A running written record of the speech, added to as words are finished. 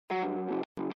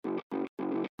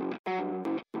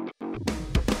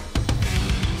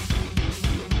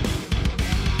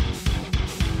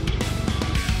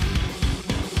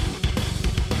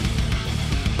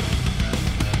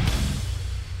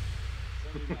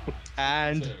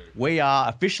And we are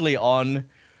officially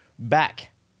back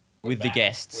with the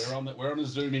guests. We're on a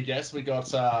Zoomy guest. We got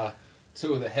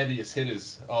two of the heaviest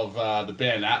hitters of the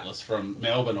band Atlas from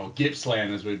Melbourne, or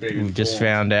Gippsland, as we've been informed. We've just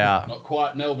found out. Not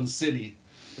quite Melbourne City,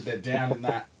 but they're down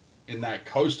in that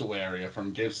coastal area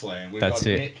from Gippsland. We've got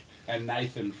Nick and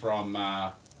Nathan from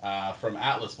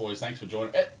Atlas, boys. Thanks for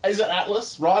joining. Is it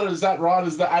Atlas? Right? Is that right?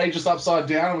 Is the A just upside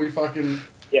down? Are we fucking...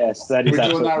 Yes, that is. We're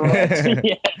doing that right.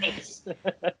 Yes.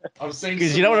 I've seen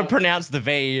because you don't want to pronounce the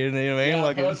V. You know what I mean? Yeah,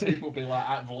 like I've heard people be like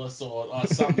Atlas or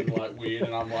something like weird,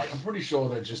 and I'm like, I'm pretty sure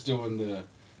they're just doing the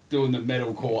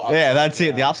metalcore. Yeah, that's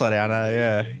it. The upside down.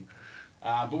 Yeah.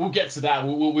 But we'll get to that.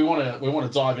 We want to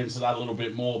dive into that a little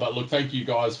bit more. But look, thank you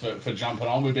guys for jumping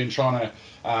on. We've been trying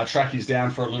to track you down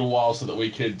for a little while so that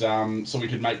we could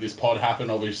make this pod happen.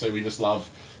 Obviously, we just love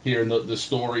hearing the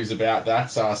stories about that.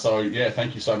 So yeah,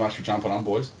 thank you so much for jumping on,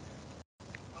 boys.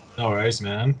 No worries,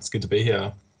 man. It's good to be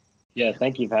here. Yeah,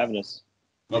 thank you for having us.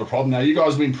 Not a problem. Now, you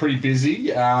guys have been pretty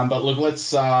busy, but look, let's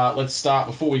start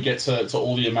before we get to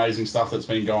all the amazing stuff that's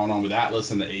been going on with Atlas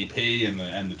and the EP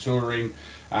and the touring.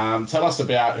 Tell us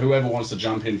about, whoever wants to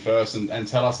jump in first, and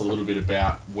tell us a little bit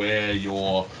about where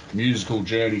your musical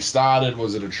journey started.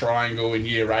 Was it a triangle in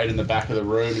year 8 in the back of the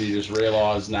room, and you just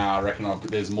realised, nah, I reckon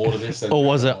there's more to this? Or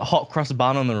was it hot cross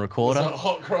bun on the recorder? Was it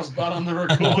hot cross bun on the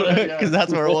recorder? Because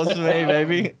that's where it was for me,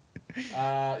 baby.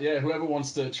 Yeah, whoever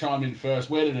wants to chime in first,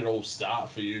 where did it all start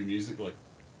for you musically?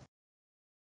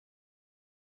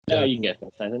 No, you can get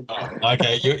first, Nathan.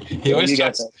 Okay, he always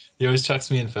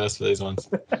chucks me in first for these ones.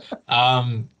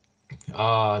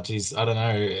 Geez, I don't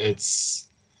know. It's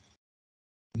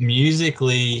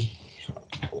musically,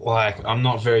 like, I'm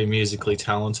not very musically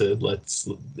talented,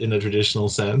 in a traditional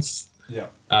sense. Yeah.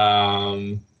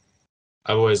 I've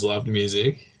always loved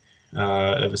music,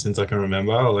 ever since I can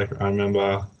remember. Like, I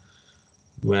remember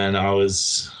when I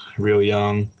was real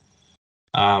young,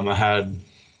 I had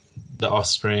the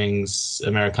Offspring's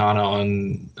Americana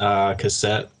on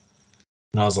cassette,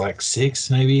 and I was like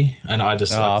 6 maybe, and I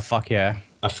just fuck yeah,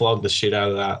 I flogged the shit out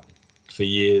of that for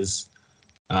years.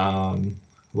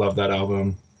 Love that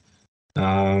album.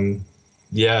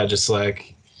 Yeah, just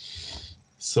like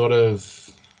sort of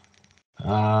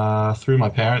through my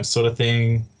parents sort of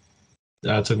thing.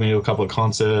 Took me to a couple of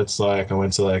concerts. Like I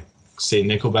went to see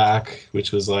Nickelback,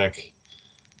 which was like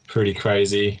pretty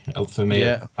crazy for me.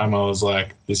 Yeah. At the time, I was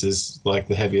like, this is like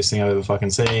the heaviest thing I've ever fucking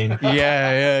seen.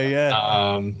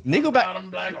 Yeah.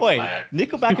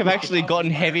 Nickelback have actually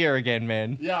gotten heavier again,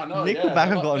 man. Yeah, I know. Nickelback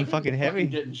have gotten fucking heavy.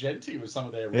 Getting genty with some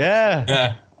of their riffs.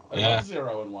 Yeah. I love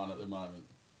 0 and 1 at the moment.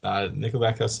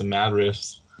 Nickelback has some mad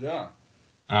riffs. Yeah.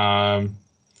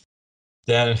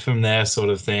 Then from there sort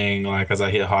of thing, like as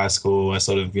I hit high school, I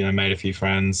sort of, made a few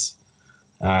friends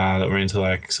that were into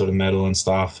like sort of metal and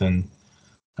stuff, and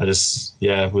I just,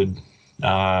 would get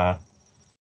on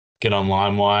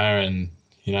LimeWire and,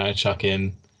 chuck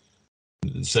in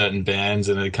certain bands,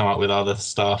 and it'd come up with other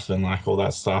stuff and like all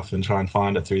that stuff, and try and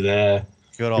find it through there.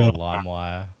 Good old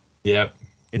LimeWire. Yep.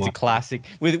 It's a classic.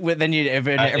 With then you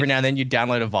every now and then you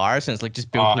download a virus, and it's like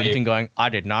just Bill Clinton going, "I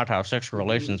did not have sexual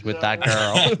relations with that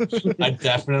girl." I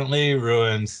definitely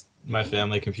ruined my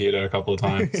family computer a couple of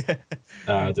times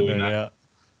doing that.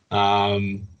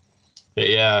 But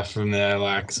yeah, from there,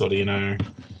 like sort of,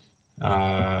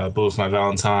 Bullet for My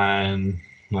Valentine,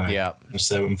 like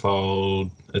Sevenfold,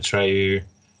 Atreyu.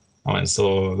 I went and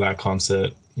saw that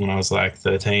concert when I was like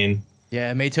 13.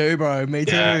 Yeah, me too, bro. Me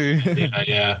too.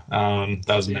 Yeah. That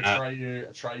was mad.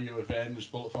 Atreyu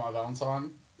Avenged, Bullet for My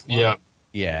Valentine. Yeah.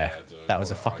 Yeah, that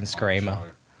was a fucking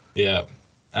screamer. Yeah.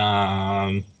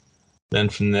 Then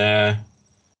from there,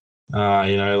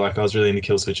 like I was really into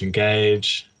Killswitch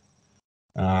Engage.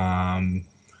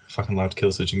 Fucking loved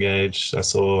Killswitch Engage.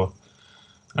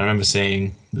 I remember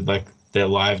seeing like their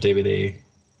live DVD,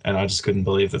 and I just couldn't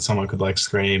believe that someone could like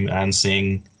scream and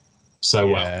sing so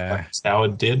well like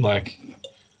Howard did. Like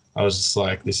I was just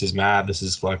like, this is mad. This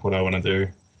is like what I want to do.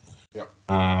 Yep.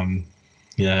 And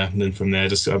then from there,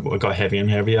 just I got heavier and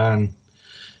heavier, and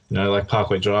like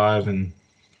Parkway Drive and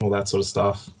all that sort of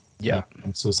stuff. Yeah.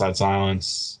 Suicide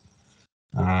Silence,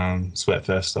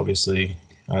 Sweatfest, obviously.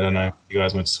 I don't know if you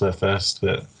guys went to Sweatfest,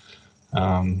 but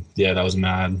that was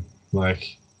mad.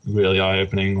 Like really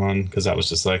eye-opening one, because that was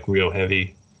just like real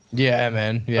heavy. Yeah,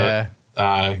 man. Yeah.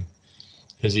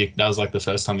 Because that was like the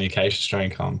first time the Acacia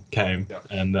Strain came,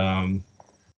 and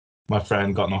my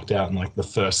friend got knocked out in like the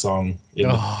first song in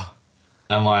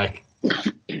and like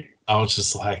I was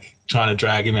just like trying to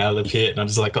drag him out of the pit, and I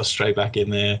just like got straight back in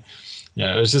there.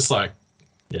 Yeah, it was just like,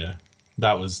 yeah,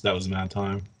 that was a mad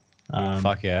time.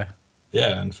 Fuck yeah.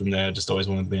 Yeah, and from there, I just always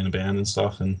wanted to be in a band and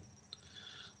stuff, and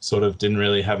sort of didn't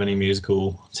really have any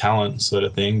musical talent, sort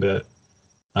of thing, but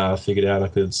figured out I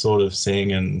could sort of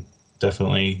sing, and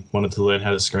definitely wanted to learn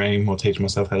how to scream or teach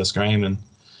myself how to scream, and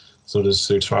sort of just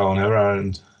through trial and error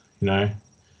and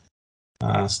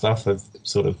stuff, I've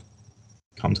sort of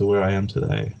come to where I am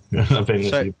today. I've been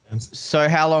in a few bands. So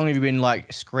how long have you been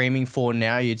like screaming for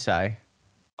now, you'd say?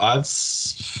 I've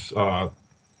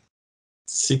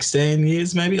 16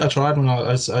 years maybe. I tried when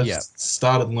I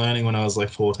started learning when I was like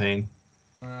 14.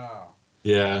 Wow.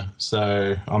 Yeah,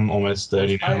 so I'm almost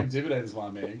 30 It's now. paying dividends, my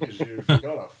man, because you've got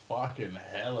a fucking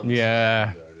hell of a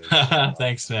Yeah.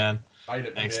 Thanks, man. Made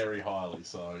it Thanks. very highly,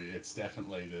 so it's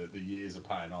definitely the years are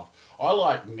paying off. I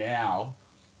like now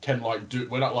can like do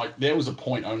when I like there was a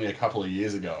point only a couple of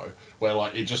years ago where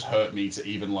like it just hurt me to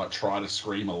even like try to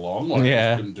scream along, like I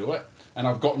Yeah. just couldn't do it. And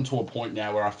I've gotten to a point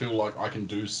now where I feel like I can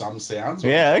do some sounds.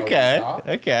 Yeah, when I okay. start.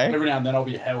 Okay. Every now and then I'll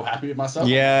be hell happy with myself.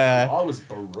 Yeah. I was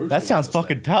brutal. That sounds at this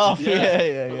fucking thing. tough. Yeah.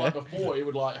 Yeah. But like before, it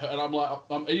would like, and I'm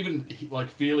even like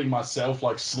feeling myself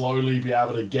like slowly be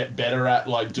able to get better at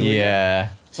like doing it. Yeah.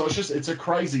 So it's a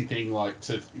crazy thing, like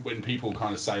to when people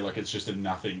kind of say like it's just a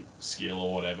nothing skill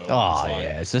or whatever. Oh, it's like,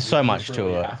 yeah, there's just so much to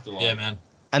it. have to, like, Yeah, man.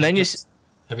 And then you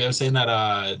Have you ever seen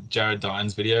that Jared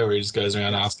Dines video where he just goes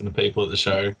around asking the people at the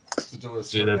show to do,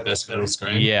 do their best metal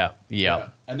scream? Yeah.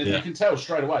 And then you can tell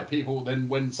straight away. People then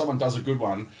when someone does a good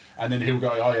one, and then he'll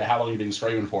go, "Oh yeah, how long have you been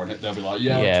screaming for?" And they'll be like,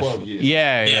 "Yeah, 12 years."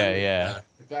 Yeah.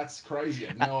 That's crazy. I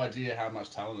had no idea how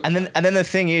much talent. And then the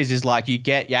thing is like you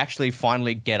actually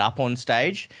finally get up on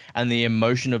stage, and the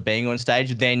emotion of being on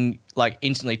stage, then like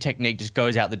instantly technique just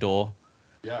goes out the door.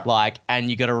 Yeah. Like, and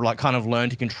you got to like kind of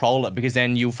learn to control it, because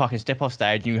then you'll fucking step off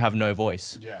stage and you have no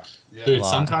voice. Yeah. Dude,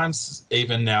 Like- sometimes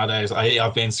even nowadays,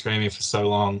 I've been screaming for so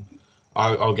long,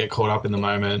 I'll get caught up in the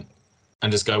moment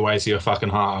and just go way too fucking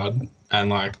hard and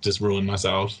like just ruin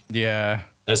myself. Yeah.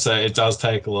 So it does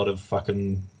take a lot of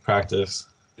fucking practice.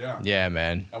 Yeah. Yeah,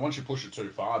 man. And once you push it too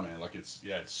far, man, like it's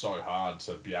so hard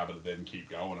to be able to then keep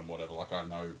going and whatever. Like I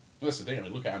know that's the thing. I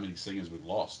mean, look at how many singers we've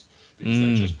lost because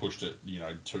they just pushed it,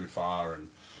 too far and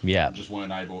just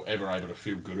weren't ever able to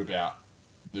feel good about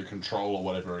the control or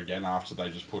whatever again after they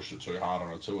just pushed it too hard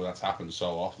on a tour. That's happened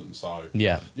so often. So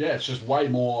Yeah, it's just way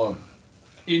more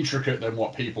intricate than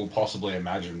what people possibly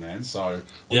imagine, man. So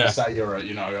when you say you're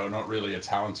not really a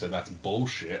talented, that's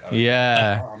bullshit. I'm here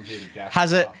to gas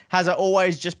Has you it up.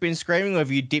 always just been screaming, or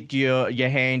have you dipped your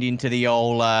hand into the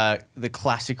old the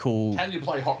classical? Can you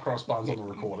play hot cross buns on the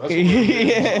recorder?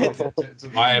 That's what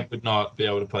Yeah. I would not be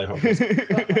able to play hockey.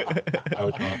 I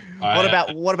would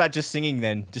not. What about just singing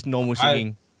then? Just normal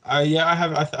singing? I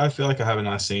feel like I have a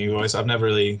nice singing voice. I've never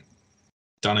really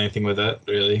done anything with it,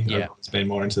 really. Yeah. It's been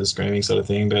more into the screaming sort of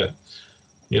thing, but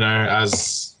I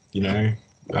think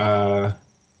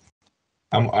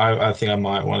I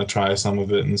might want to try some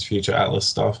of it in this future Atlas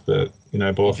stuff, but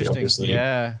Borthy obviously.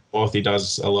 Yeah. Borthy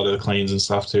does a lot of the cleans and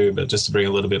stuff too, but just to bring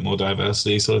a little bit more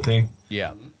diversity sort of thing.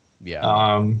 Yeah.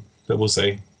 Yeah. But we'll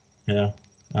see. Yeah.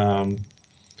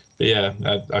 But yeah,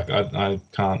 I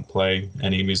can't play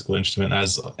any musical instrument,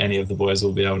 as any of the boys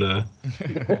will be able to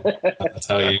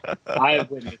tell you. I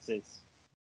have witnesses.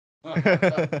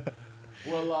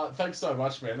 Well, thanks so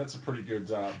much, man. That's a pretty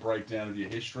good breakdown of your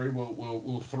history.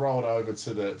 We'll throw it over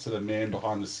to the man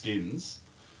behind the skins.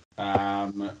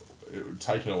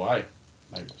 Take it away.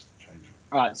 Maybe just change it.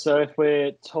 All right, so if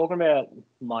we're talking about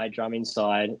my drumming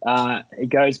side, it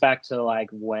goes back to like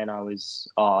when I was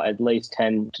at least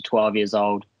 10 to 12 years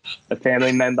old. A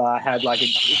family member had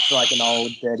it's like an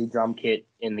old dirty drum kit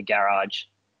in the garage.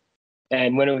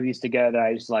 And when we used to go there,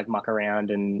 I used to like muck around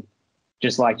and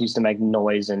just like used to make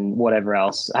noise and whatever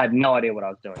else. I had no idea what I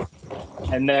was doing.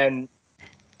 And then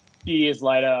a few years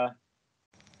later,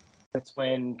 that's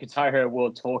when Guitar Hero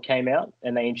World Tour came out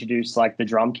and they introduced like the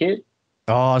drum kit.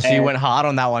 Oh, so you went hard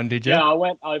on that one, did you? Yeah, I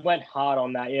went hard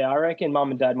on that. Yeah, I reckon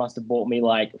Mum and Dad must have bought me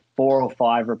like 4 or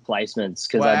 5 replacements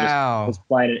because I just was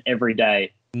playing it every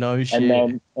day. No shit.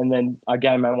 And then I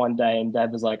came home one day and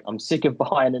Dad was like, "I'm sick of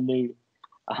buying a new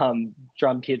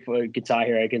drum kit for Guitar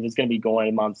Hero because it's going to be gone in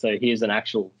a month. So here's an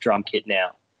actual drum kit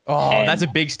now." Oh, that's a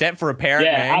big step for a parent,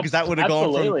 man, because that would have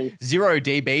gone from 0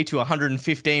 dB to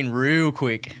 115 real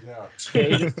quick.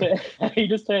 Yeah. He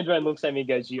just turns around and looks at me and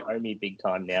goes, "You owe me big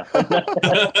time now."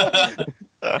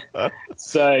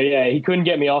 So yeah, he couldn't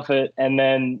get me off it, and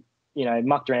then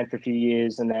mucked around for a few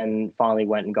years, and then finally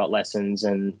went and got lessons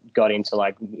and got into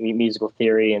like musical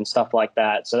theory and stuff like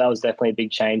that. So that was definitely a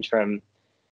big change from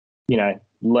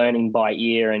learning by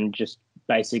ear and just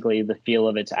basically the feel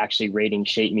of it to actually reading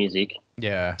sheet music.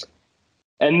 Yeah.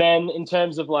 And then in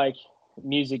terms of like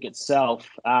music itself,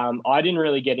 I didn't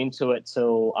really get into it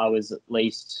till I was at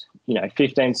least,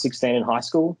 15, 16 in high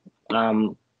school.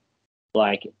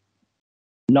 Like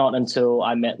not until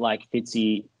I met like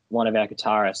Fitzy, one of our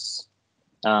guitarists.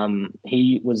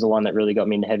 He was the one that really got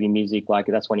me into heavy music. Like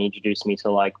that's when he introduced me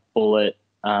to like Bullet,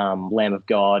 Lamb of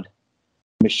God,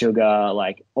 Meshuggah,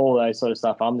 like all those sort of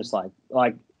stuff. I'm just like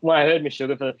when I heard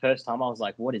Meshuggah for the first time, I was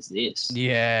like, what is this?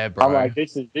 Yeah, bro. I'm like,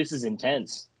 this is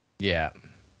intense. Yeah.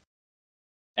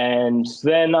 And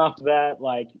then after that,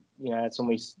 like, that's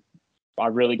when I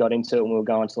really got into it when we were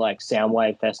going to like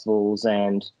Soundwave festivals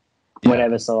and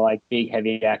whatever. So like big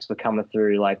heavy acts were coming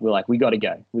through, like we're like, we got to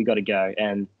go.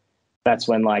 And that's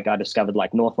when like I discovered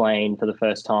like North Lane for the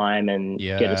first time and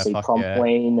get to see Prom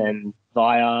Queen and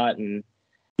Viart and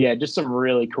just some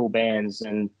really cool bands.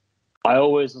 And I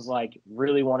always was like,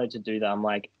 really wanted to do that. I'm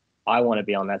like, I want to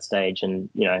be on that stage and,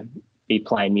 be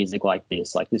playing music like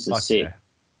this. Like this is sick. Yeah.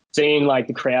 Seeing like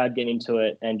the crowd get into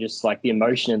it and just like the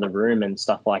emotion in the room and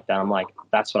stuff like that. I'm like,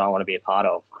 that's what I want to be a part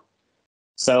of.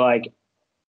 So like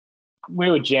we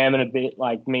were jamming a bit,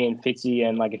 like me and Fitzy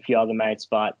and like a few other mates,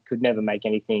 but could never make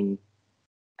anything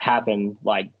happen.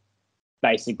 Like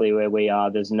basically where we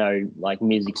are, there's no like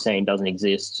music scene doesn't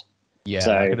exist. Yeah,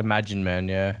 so I could imagine, man.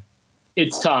 Yeah,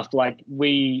 it's tough. Like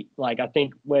I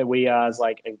think where we are is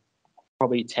like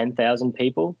probably 10,000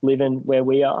 people living where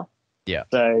we are. Yeah.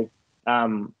 So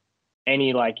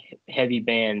any like heavy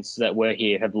bands that were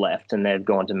here have left and they've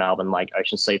gone to Melbourne, like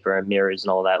Ocean Sleeper and Mirrors and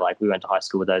all that. Like we went to high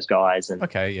school with those guys. And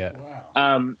okay, yeah.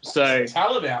 Wow. So there's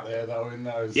talent out there though in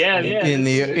those. In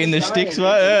the sticks,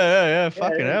 yeah.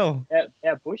 Fucking hell.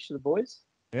 Out bush, the boys.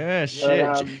 Yeah,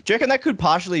 shit. Do you reckon that could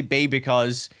partially be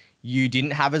because you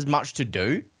didn't have as much to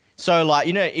do? So like,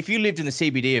 if you lived in the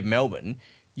CBD of Melbourne,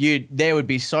 there would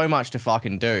be so much to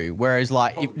fucking do. Whereas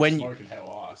like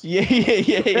Yeah.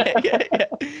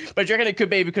 But do you reckon it could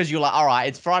be because you're like, all right,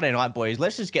 it's Friday night, boys.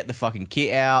 Let's just get the fucking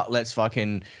kit out. Let's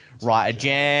fucking write a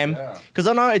jam. Because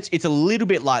I know it's a little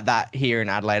bit like that here in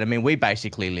Adelaide. I mean, we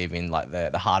basically live in like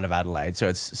the heart of Adelaide.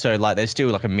 So there's still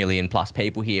like 1 million plus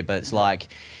people here. But it's like,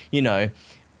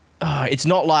 it's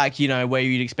not like, where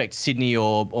you'd expect Sydney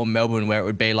or Melbourne where it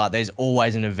would be like there's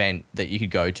always an event that you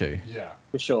could go to. Yeah.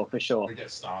 For sure. We get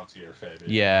starved here a fair bit.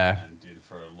 Yeah. And did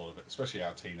for a lot of it, especially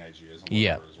our teenage years and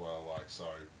whatever as well. Like, so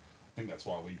I think that's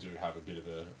why we do have a bit of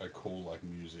a cool, like,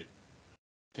 music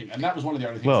thing. And that was one of the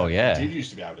only things that we did used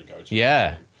to be able to go to.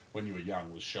 Yeah. When you were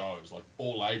young was shows. Like,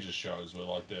 all ages shows were,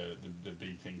 like, the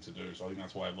big thing to do. So I think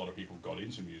that's why a lot of people got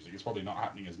into music. It's probably not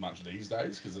happening as much these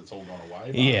days because it's all gone away.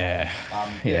 But, yeah.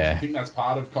 I think that's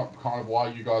part of kind of why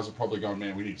you guys are probably going,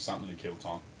 man, we need something to kill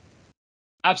time.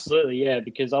 Absolutely, yeah,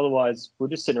 because otherwise we're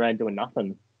just sitting around doing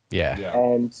nothing. Yeah.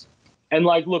 And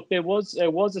like, look, there was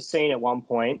a scene at one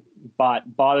point,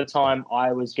 but by the time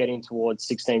I was getting towards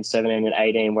 16, 17, and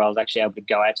 18, where I was actually able to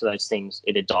go out to those things,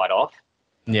 it had died off.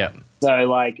 Yeah. So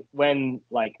like when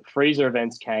like freezer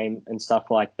events came and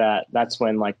stuff like that, that's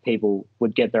when like people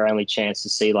would get their only chance to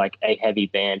see like a heavy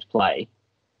band play.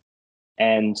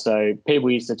 And so people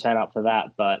used to turn up for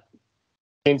that, but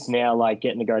since now, like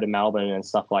getting to go to Melbourne and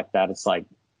stuff like that, it's like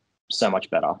so much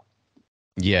better.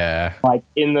 Yeah. Like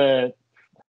in the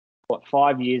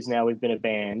 5 years now we've been a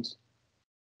band.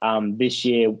 This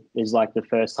year is like the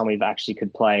first time we've actually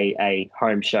could play a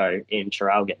home show in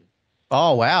Traralgon.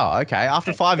 Oh wow! Okay,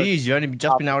 after 5 years, you've only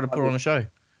just been able to put on a show.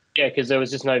 Yeah, because there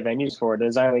was just no venues for it.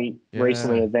 There's only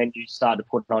recently a venue started to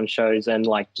put on shows, and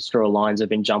like Destroyer Lines have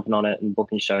been jumping on it and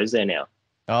booking shows there now.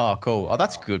 Oh, cool! Oh,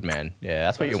 that's good, man. Yeah,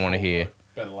 that's what you want to hear.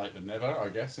 Better late than never, I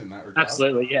guess, in that regard.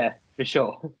 Absolutely, yeah, for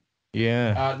sure.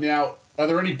 Yeah. Now, are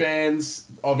there any bands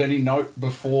of any note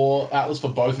before Atlas for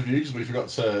both of you? Because we forgot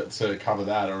to cover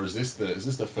that, or is this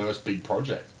the first big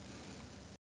project?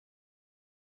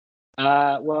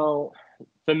 Well,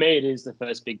 for me, it is the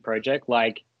first big project.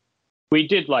 Like, we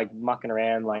did like mucking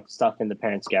around, like stuff in the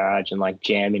parents' garage and like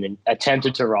jamming and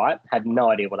attempted to write. Had no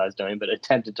idea what I was doing, but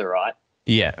attempted to write.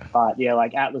 Yeah. But yeah,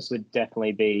 like Atlas would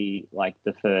definitely be like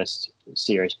the first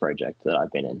serious project that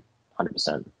I've been in,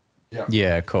 100%. Yeah.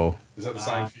 Yeah, cool. Is that the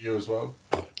same for you as well?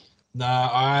 No,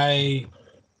 I've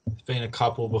been a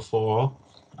couple before.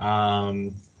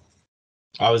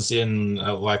 I was in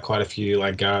like quite a few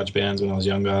like garage bands when I was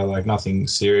younger, like nothing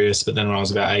serious. But then when I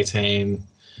was about 18,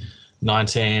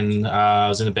 19, I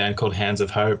was in a band called Hands of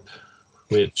Hope,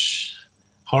 which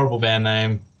horrible band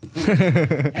name.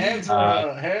 Hands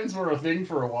were a thing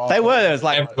for a while. They were. It was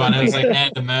like Everyone, it was like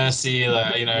Hand of Mercy,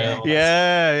 like, you know. all that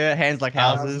yeah, hands like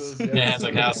houses. stuff. Yeah, Hands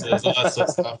Like Houses, all that sort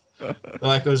of stuff.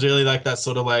 Like, it was really like that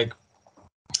sort of like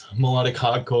melodic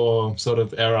hardcore sort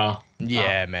of era.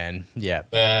 Yeah, man. Yeah.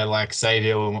 Where like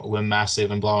Savior were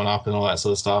massive and blowing up and all that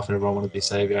sort of stuff, and everyone wanted to be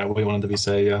Savior. We wanted to be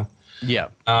Savior. Yeah.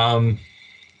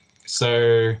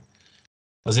 So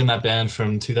I was in that band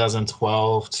from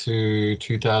 2012 to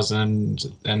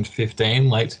 2015,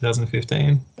 late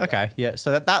 2015. Okay. Yeah.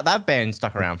 So that band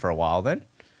stuck around for a while then.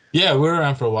 Yeah, we were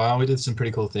around for a while. We did some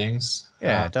pretty cool things.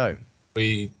 Yeah, dope.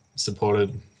 We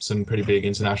supported some pretty big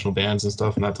international bands and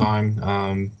stuff in that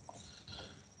time,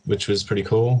 which was pretty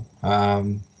cool.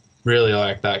 Really,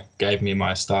 like, that gave me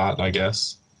my start, I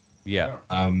guess. Yeah.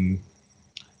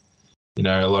 You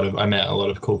know, I met a lot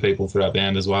of cool people through that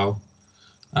band as well.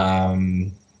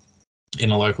 In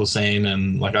the local scene,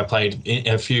 and like I played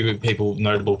a few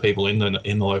notable people in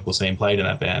the local scene played in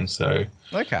that band. So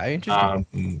okay,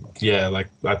 interesting. Yeah, like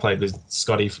I played with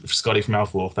Scotty from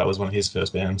Alpha Wolf. That was one of his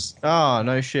first bands. Oh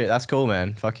no shit, that's cool,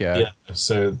 man. Fuck yeah. Yeah.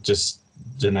 So just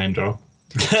the name drop.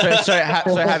 so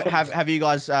have you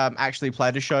guys actually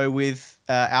played a show with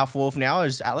Alpha Wolf now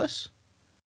as Alice?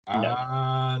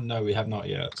 No, we have not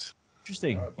yet.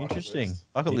 Interesting.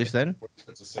 Bucket list then.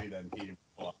 Good to see them here.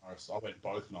 I went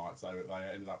both nights. They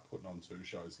ended up putting on 2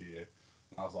 shows here.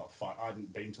 And I was like, fuck, I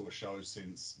hadn't been to a show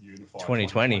since Unified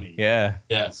 2020. Yeah.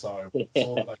 And so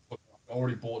saw that they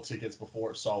already bought tickets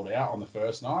before it sold out on the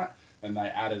first night, and they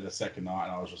added a second night,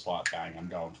 and I was just like, bang, I'm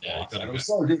going twice. And it was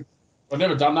so good. I've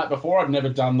never done that before. I've never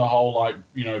done the whole, like,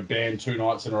 you know, band 2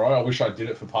 nights in a row. I wish I did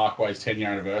it for Parkway's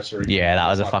 10-year anniversary. Yeah, that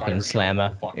was a fucking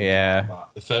slammer. Yeah.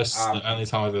 The only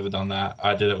time I've ever done that,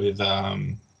 I did it with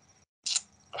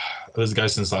it was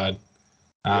Ghost Inside.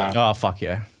 Oh fuck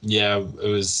yeah. Yeah, it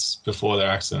was before their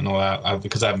accident and all that.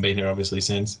 Because I haven't been here obviously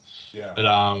since. Yeah. But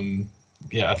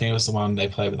yeah, I think it was the one they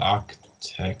played with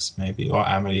Architects maybe, or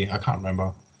Amity. I can't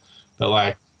remember. But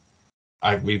like,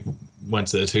 we went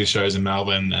to the 2 shows in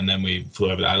Melbourne, and then we flew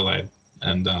over to Adelaide.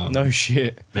 And no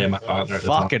shit. Me and my partner at the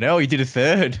time. Fucking hell, you did a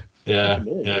third. Yeah,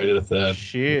 we did a third.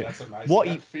 Shit. That's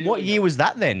amazing. What year was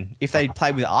that then? If they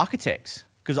played with Architects,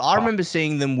 because I remember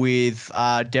seeing them with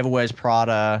Devil Wears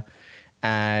Prada,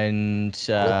 and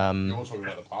you're talking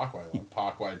about the Parkway one.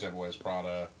 Parkway, Devil Wears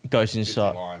Prada, Ghost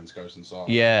Inside. Lions, Ghost Inside.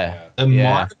 Yeah. It might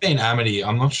have been Amity.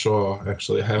 I'm not sure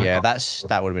actually.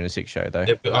 That would have been a sick show though.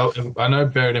 I know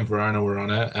Buried in Verona were on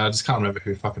it. I just can't remember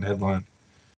who fucking headlined.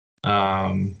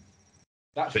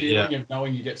 That feeling of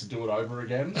knowing you get to do it over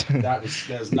again,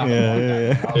 there's nothing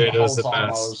like that. The whole time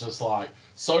I was just like,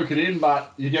 soak it in,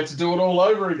 but you get to do it all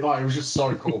over again. Like, it was just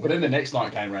so cool. But then the next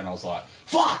night came around, I was like,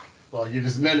 fuck! Like, you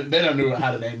just then I knew it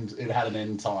had an end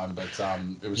time, but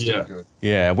it was still good.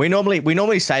 Yeah, we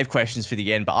normally save questions for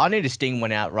the end, but I need to sting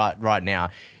one out right now.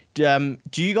 Do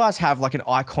you guys have like an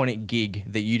iconic gig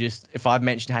that you just, if I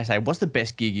mentioned, hey, say, what's the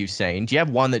best gig you've seen? Do you have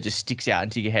one that just sticks out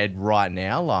into your head right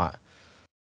now? Like,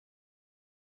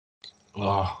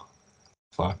 oh,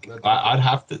 fuck! I'd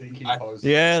have to.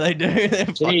 Yeah, they do.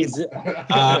 Jeez.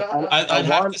 I'd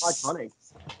have to. Iconic.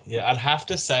 Yeah, I'd have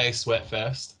to say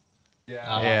Sweatfest.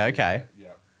 Yeah. Okay. Yeah.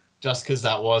 Just because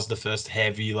that was the first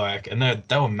heavy, like, and they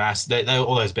were massive. They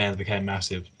all those bands became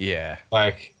massive. Yeah.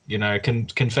 Like, you know,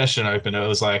 Confession Open. It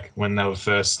was like when they were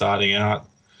first starting out.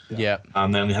 Yeah.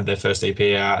 Then they had their first EP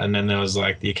out, and then there was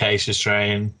like the Acacia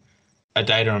Strain, A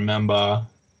Day to Remember.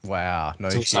 Wow. No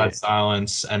Suicide shit.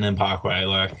 Silence, and then Parkway.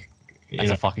 Like,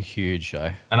 That's a fucking huge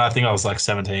show. And I think I was like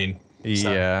 17.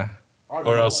 Yeah.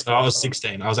 Or else I was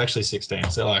 16. I was actually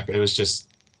 16. So like it was just,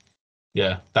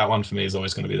 yeah, that one for me is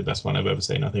always going to be the best one I've ever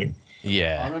seen, I think.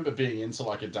 Yeah. I remember being into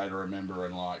like A Day to Remember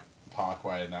and like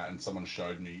Parkway and that, and someone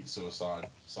showed me Suicide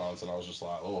Silence, and I was just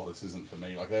like, oh, this isn't for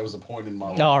me. Like, there was a point in my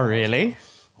life. Oh, really? Like,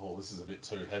 oh, this is a bit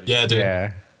too heavy. Yeah, dude.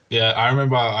 Yeah. Yeah, I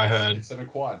remember I heard. It's an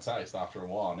acquired taste after a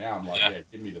while. Now I'm like, yeah,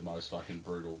 give me the most fucking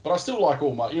brutal. But I still like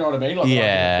all my, you know what I mean? Like,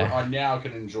 yeah. I now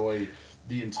can enjoy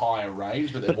the entire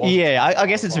range, but yeah, I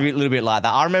guess it's a little bit like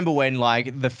that. I remember when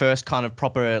like the first kind of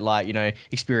proper like, you know,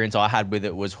 experience I had with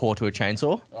it was Whore to a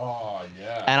Chainsaw. Oh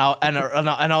yeah.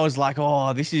 And I was like,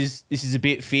 oh, this is a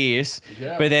bit fierce.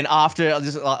 Yeah. But then after I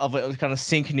was kind of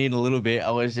sinking in a little bit,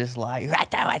 I was just like, you know,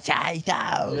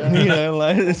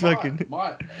 like it's fucking.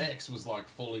 My ex was like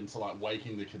full into like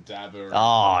Waking the Cadaver.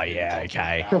 Oh yeah,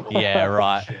 okay, yeah,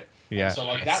 right. Yeah. And so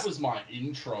like that was my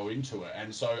intro into it,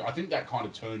 and so I think that kind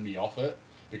of turned me off it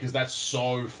because that's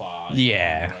so far.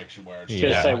 Yeah. In the direction where it's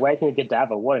Just say Waking the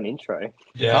Cadaver. What an intro.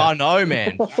 Yeah. Oh no,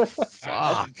 man.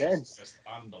 That's just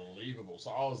unbelievable.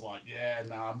 So I was like, yeah,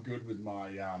 no, I'm good with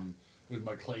my with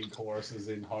my clean choruses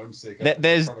in Homesick.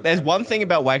 There's one thing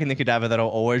about Waking the Cadaver that I'll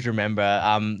always remember.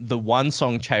 The one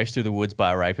song "Chased Through the Woods"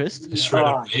 by a Rapist. Yeah.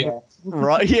 Shredded weed. yeah.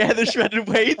 Right? Yeah, the shredded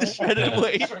weed. The shredded Yeah.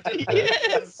 weed.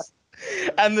 Yes.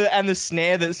 And the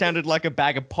snare that sounded like a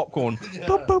bag of popcorn. Yeah.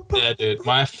 Boop, boop, boop. Yeah, dude.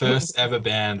 My first ever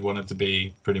band wanted to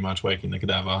be pretty much Waking the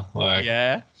Cadaver. Like,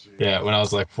 Yeah. yeah, when I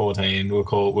was like 14, we were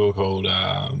called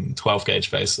 12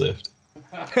 Gauge Facelift.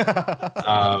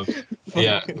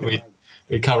 Yeah,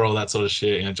 we cover all that sort of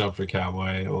shit, Jump for a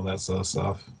Cowboy, all that sort of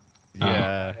stuff.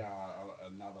 Yeah.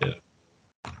 Another.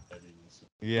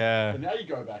 Yeah. But now you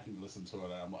go back and listen to it,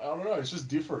 and I'm like, I don't know, it's just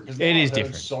different because It is heard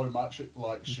different. so much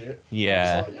like shit.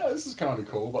 Yeah. It's like, yeah, this is kind of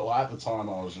cool, but like at the time,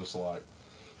 I was just like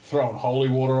throwing holy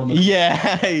water on the.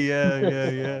 Yeah.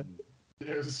 Yeah.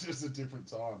 It was just a different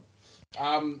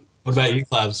time. What about you,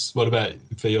 Clavs? What about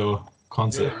for your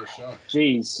concert? Yeah, your show.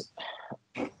 Jeez,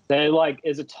 they're like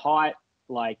is a tie.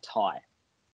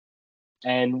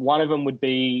 And one of them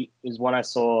is when I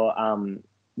saw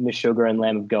Miss Sugar and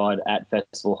Lamb of God at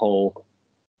Festival Hall.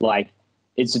 Like,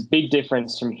 it's a big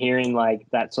difference from hearing like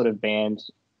that sort of band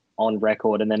on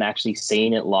record and then actually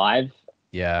seeing it live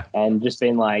Yeah. and just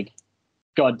being like,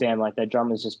 God damn, like that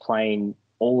drummer's just playing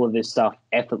all of this stuff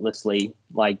effortlessly,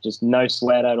 like just no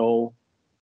sweat at all.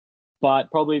 But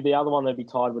probably the other one that'd be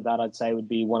tied with that, I'd say, would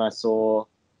be when I saw,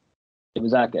 it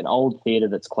was like an old theatre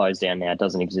that's closed down now, it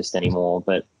doesn't exist anymore,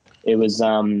 but it was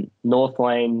North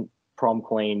Lane, Prom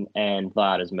Queen, and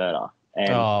Viada's Murder. And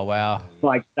Oh wow.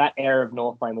 like that era of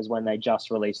North Lane was when they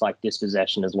just released like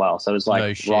Dispossession as well. So it was No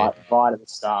like shit. right at the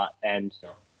start. And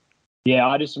yeah,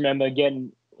 I just remember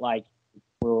getting like,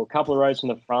 we were a couple of rows from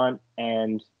the front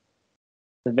and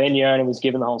the venue owner was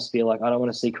given the whole spiel, like, I don't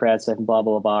want to see crowd surf and blah,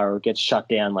 blah, blah, or it gets shut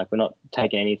down. Like, we're not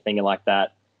taking anything like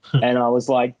that. And I was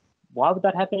like, why would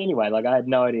that happen anyway? Like, I had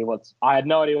no idea what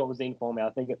was in for me. I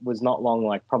think it was not long,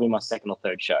 like probably my second or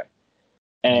third show.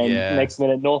 And Yeah. next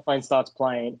minute, North Lane starts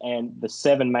playing, and the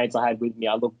 7 mates I had with me,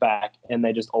 I look back, and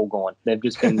they're just all gone. They've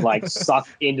just been like sucked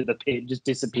into the pit, just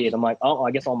disappeared. I'm like, oh, I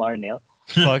guess I'm on now.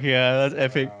 Fuck yeah, that's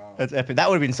epic. That's epic. That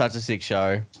would have been such a sick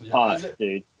show. Yeah. Oh, Is it,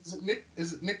 dude.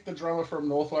 is it Nick the drummer from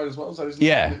North Lane as well? Is that his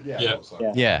Yeah. name? Yeah. I thought so.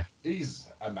 Yeah. Yeah. He's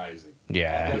amazing.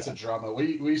 Yeah. That's a drummer.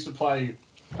 We used to play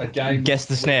a game. Guess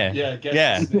the snare. Yeah, guess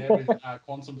Yeah. the snare with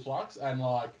Quantum Flux, and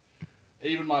like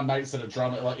even my mates that are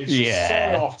drumming, like it's just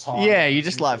Yeah. so off time. Yeah, you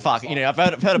just like It's fuck. You know, I've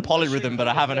heard a polyrhythm, but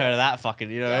I haven't Yeah. heard of that fucking.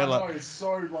 You know, Yeah, like. no, it's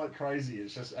so like crazy.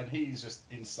 It's just, and he's just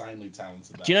insanely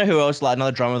talented. Do you know who else? Like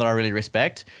another drummer that I really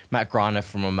respect, Matt Griner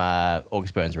from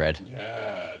August Burns Red.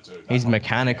 Yeah, dude. that He's whole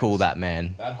mechanical. band's- That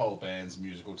man. That whole band's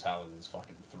musical talent is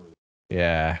fucking through.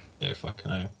 Yeah. Yeah,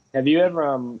 fucking hell. Have you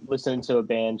ever listened to a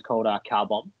band called Car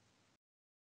Bomb?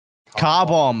 Car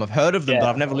Bomb. I've heard of them, but Yeah.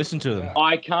 I've never listened to them. Yeah.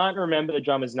 I can't remember the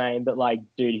drummer's name, but like,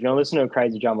 dude, if you want to listen to a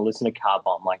crazy drummer, listen to Car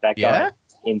Bomb. Like that guy, Yeah?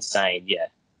 is insane. Yeah.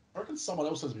 I reckon someone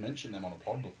else has mentioned them on a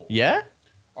pod before. Yeah.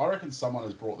 I reckon someone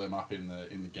has brought them up in the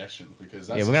guestion because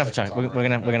that's Yeah, we're gonna have to check. We're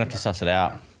gonna have to suss it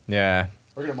out. Yeah.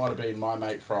 I reckon it might have been my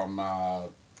mate from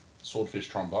Swordfish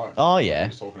Trombone. Oh He yeah.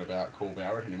 was talking about Cool Bow.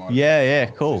 I reckon he might have Yeah, been- yeah,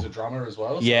 cool. He's a drummer as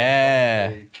well.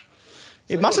 Yeah. So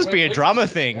It must just be a drummer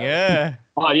thing. Yeah.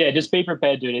 Oh yeah, just be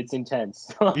prepared, dude. It's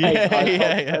intense. Like, Yeah, I yeah, heard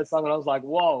yeah. that song and I was like,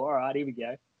 whoa, all right, here we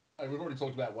go. Hey, we've already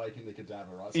talked about Waking the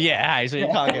Cadaver, right? So Yeah. Hey, so you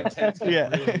can't get. intense can it Yeah.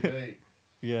 really be.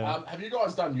 Yeah. Have you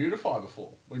guys done Unify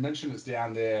before? We mentioned it's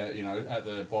down there, you know, at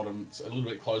the bottom. It's a little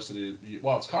bit closer to.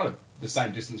 Well, it's kind of the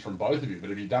same distance from both of you. But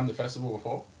have you done the festival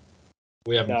before?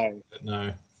 We haven't. No,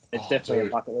 No. it's Oh, definitely dude.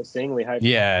 a bucket list thing. We hope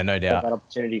Yeah. No to get doubt. that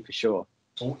opportunity for sure.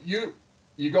 Well,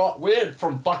 we're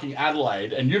from fucking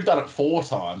Adelaide, and you've done it 4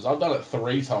 times. I've done it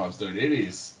 3 times, dude. It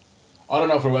is. I don't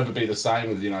know if it'll ever be the same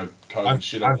with COVID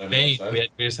shit. or I've whatever, been. so. We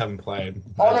just haven't played.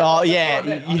 Oh, no, Oh that's yeah. what I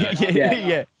meant. I know, Yeah. I know.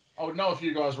 Yeah. I would know if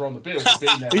you guys were on the bill. We've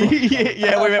been there.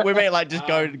 Yeah. We may like just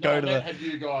go No, to I meant, the. have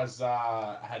you guys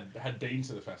had been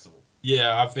to the festival?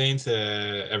 Yeah, I've been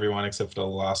to everyone except for the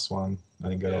last one. I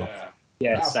didn't go to.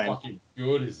 Yeah, How same. fucking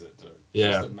good is it, dude? It's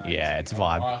Yeah. just amazing. Yeah, it's a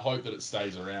vibe. I hope that it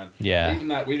stays around. Yeah. Even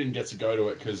that we didn't get to go to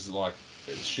it because like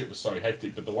shit was so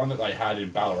hectic. But the one that they had in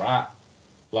Ballarat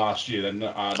last year, then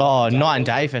Oh, Night and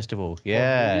Day Festival.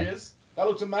 Yeah. That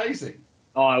looked amazing.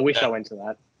 Oh, I wish I went to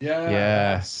that. Yeah.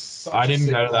 Yeah. that's such I a didn't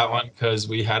sick go to that vibe. one because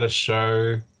we had a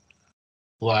show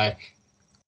like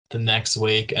the next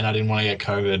week, and I didn't want to get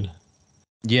COVID.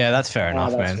 Yeah, that's fair Oh,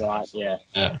 enough, that's man. right. Yeah.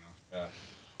 Yeah.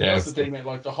 Yeah, That's the thing, man.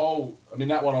 Like the whole, I mean,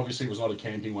 that one obviously was not a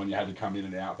camping one. You had to come in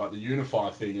and out, but the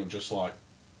Unify thing of just like,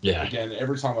 yeah. again,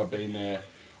 every time I've been there,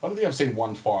 I don't think I've seen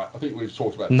one fight. I think we've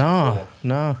talked about this No, before.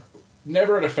 no.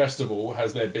 never at a festival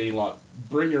has there been like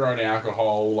bring your own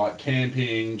alcohol, like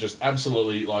camping, just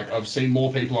absolutely like I've seen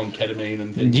more people on ketamine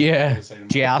and things. Yeah, I've never seen them.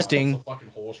 jousting, Like, fucking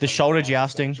horse the riding, shoulder like,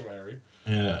 jousting. sanctuary.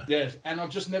 Yeah. Yeah, and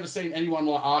I've just never seen anyone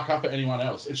like arc up at anyone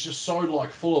else. It's just so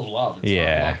like full of love. It's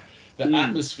Yeah. like the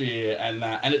atmosphere and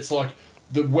that, and it's like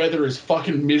the weather is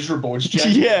fucking miserable. It's Yeah.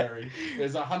 January.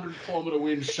 There's 100-kilometer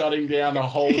wind shutting down the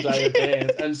whole day of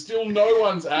bands, and still no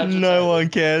one's agitated. No one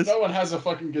cares. No one has a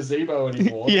fucking gazebo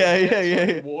anymore. Yeah, The yeah, band's yeah.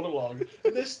 fucking waterlogged,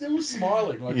 and they're still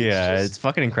smiling. Like Yeah, it's it's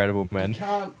fucking incredible, you man.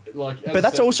 can't like. But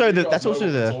that's also the- that's also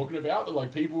what the- I'm talking about. But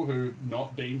like people who've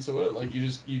not been to it, like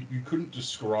you couldn't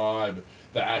describe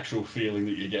the actual feeling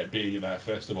that you get being at that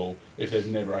festival if they've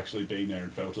never actually been there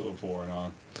and felt it before. And I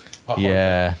hope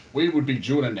Yeah. we would be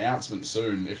due an announcement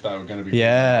soon if they were going to be.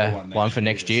 Yeah, doing one for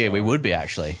next year. so- We would be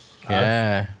actually.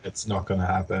 Yeah. It's not gonna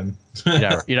happen. You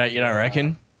don't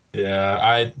reckon? Yeah,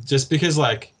 I just because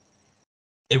like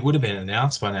it would have been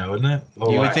announced by now, wouldn't it?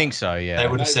 Or You would like, think so, they yeah.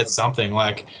 would have said something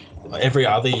like every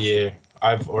other year.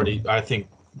 I think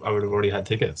I would have already had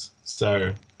tickets.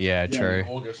 So Yeah, Yeah, true. in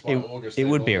August, by It- August, it they've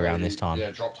would be around already, this time.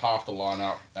 Yeah, dropped half the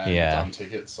lineup and Yeah. done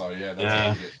tickets. So yeah, that's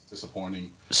Yeah. a bit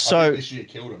disappointing. I So, think this year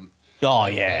killed them. oh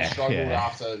They yeah, struggled yeah.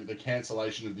 after the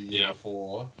cancellation of the year Yeah.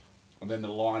 before, and then the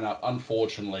lineup,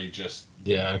 unfortunately, just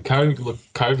yeah,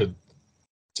 COVID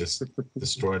just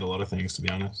destroyed a lot of things, to be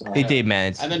honest. It did,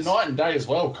 man. and then Night and Day as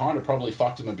well, kind of probably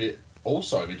fucked them a bit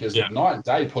also because Yeah. Night and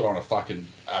Day put on a fucking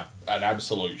an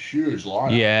absolute huge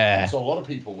lineup. Yeah. So a lot of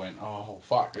people went, oh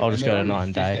fuck, I'll just and go they're to only Night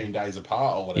and Day. 15 days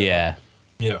apart or whatever. Yeah.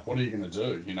 Yeah, What are you going to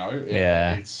do? You know?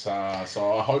 Yeah. It's so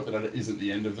I hope that it isn't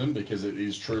the end of them because it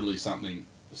is truly something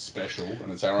special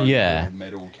and it's our own Yeah. little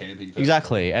metal camping festival.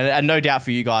 Exactly, and no doubt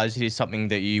for you guys, it is something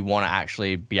that you want to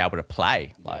actually be able to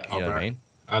play. Like, Yeah. you know what I mean?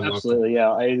 I'd love to. Absolutely,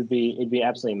 yeah. It'd be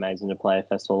absolutely amazing to play a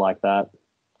festival like that.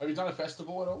 Have you done a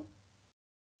festival at all?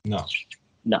 No.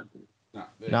 No. There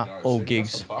you No, go. all See, that's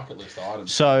gigs. some bucket list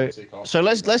items So- to tick off. So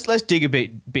let's dig a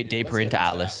bit Yeah, deeper let's into get into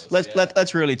Atlas. Atlas, yeah.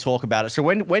 Let's really talk about it. So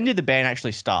when did the band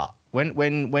actually start?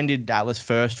 When did Atlas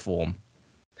first form?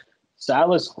 So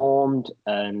Atlas formed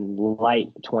in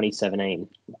late 2017,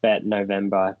 about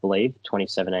November, I believe,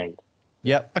 2017.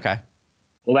 Yep. Okay.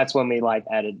 Well, that's when we like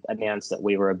announced that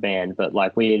we were a band, but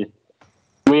like we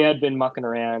had been mucking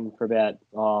around for about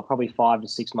probably 5 to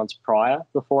 6 months prior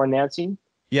before announcing.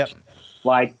 Yep.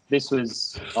 Like this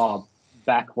was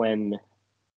back when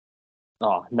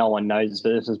no one knows,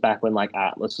 but this was back when like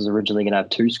Atlas was originally going to have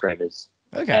 2 screamers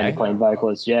and a Okay. clean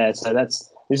vocalist. Yeah, so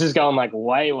this is going like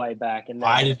way back. And then,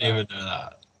 I didn't even know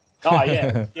that. Oh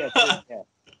yeah, yeah. We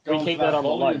Going keep for that on the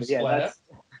low. volume But yeah, splatter.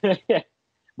 that's yeah.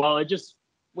 Well,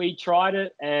 we tried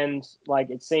it and like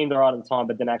it seemed alright at the time,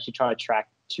 but then actually trying to track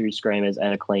 2 screamers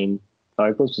and a clean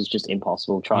vocalist was just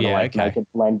impossible. Trying to Yeah, like okay. make it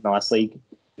blend nicely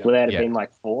Yeah. without it Yeah. being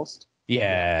like forced.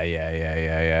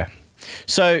 Yeah.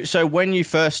 So when you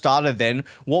first started, then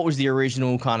what was the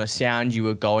original kind of sound you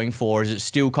were going for? Is it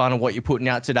still kind of what you're putting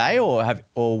out today, or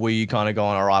were you kind of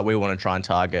going, all right, we want to try and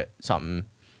target something?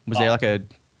 Was there like a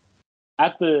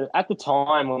At the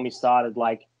time when we started,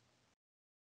 like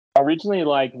originally,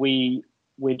 like we'd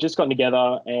just gotten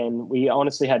together and we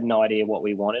honestly had no idea what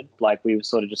we wanted. Like we were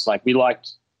sort of just like we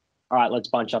liked, all right, let's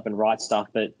bunch up and write stuff.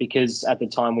 But because at the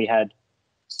time we had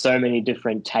so many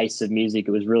different tastes of music,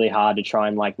 it was really hard to try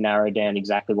and like narrow down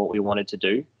exactly what we wanted to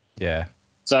do. yeah?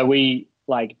 So we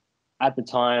like at the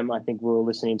time, I think we were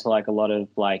listening to like a lot of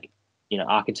like,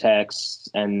 Architects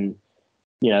and,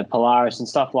 Polaris and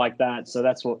stuff like that. So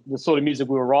that's what the sort of music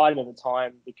we were writing at the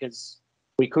time because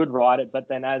we could write it. But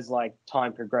then as like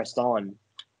time progressed on,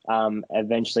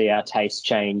 eventually our taste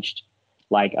changed.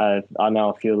 Like I know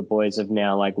a few of the boys have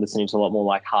now like listening to a lot more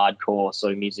like hardcore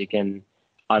sort of music, and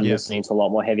I'm Yeah. listening to a lot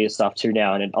more heavier stuff too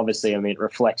now. And it obviously, it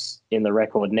reflects in the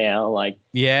record now. Like,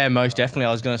 Yeah, most definitely.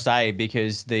 I was going to say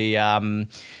because the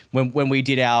when we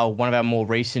did one of our more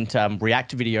recent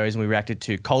react videos and we reacted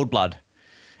to Cold Blood,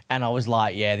 and I was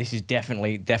like, yeah, this is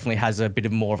definitely has a bit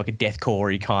of more of like a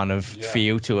deathcore-y kind of Yeah.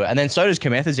 feel to it. And then so does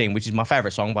Comethazine, which is my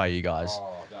favorite song by you guys.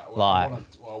 Oh, Like-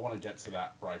 I want to get to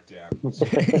that breakdown. About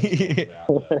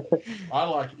that. I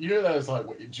like, those like,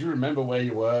 do you remember where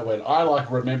you were when I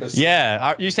like remember?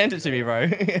 Yeah, you sent it to me, bro.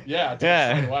 Yeah, I did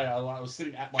Yeah. straight away. I was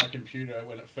sitting at my computer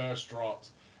when it first dropped,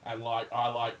 and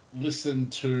I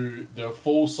listened to the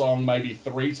full song maybe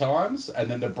 3 times, and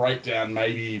then the breakdown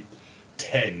maybe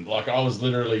 10. Like I was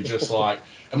literally just like,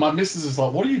 and my missus is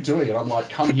like, "What are you doing?" And I'm like,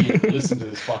 "Come here, and listen to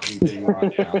this fucking thing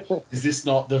right now. Is this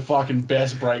not the fucking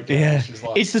best breakdown?" Yeah. She's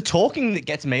like, It's the talking that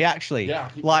gets me, actually.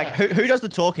 Yeah, Like, yeah. who does the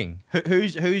talking?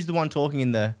 Who's the one talking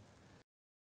in the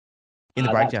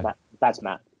breakdown? That's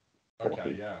Matt.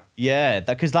 Okay, yeah. Yeah,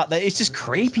 because like it's just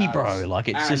creepy, bro. Like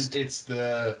it's and just it's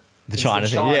the it's China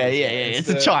thing. Yeah, Chinas, yeah, yeah. It's It's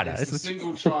the China. It's the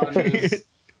single Chinas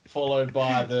followed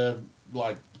by the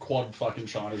like quad fucking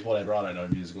Chinas, whatever. I don't know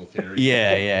musical theory.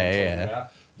 Yeah, But yeah, what I'm talking yeah.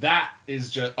 about. That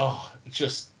is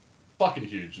just fucking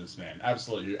hugeness, man.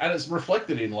 Absolutely huge. And it's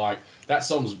reflected in like that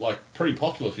song's like pretty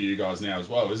popular for you guys now as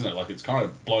well, isn't it? Like it's kind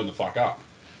of blown the fuck up.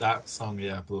 That song,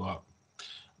 yeah, blew up.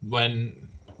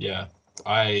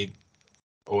 I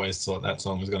always thought that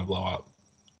song was going to blow up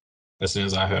as soon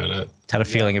as I heard it. Had a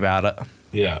feeling about it.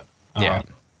 Yeah. Yeah.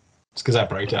 It's because that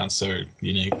breakdown's so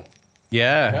unique.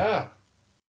 Yeah.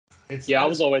 I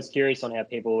was always curious on how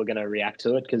people were going to react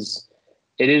to it because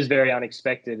it is very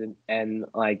unexpected. And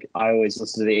like, I always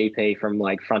listen to the EP from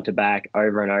like front to back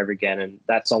over and over again. And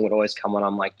that song would always come on.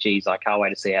 I'm like, geez, I can't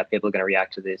wait to see how people are going to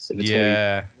react to this. If it's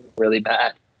gonna be really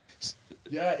bad.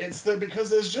 Yeah, because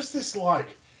there's just this like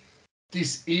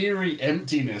this eerie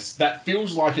emptiness that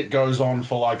feels like it goes on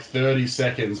for like 30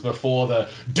 seconds before the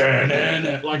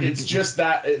like it's just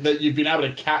that you've been able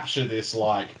to capture this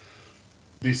like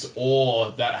this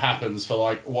awe that happens for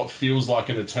like what feels like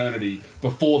an eternity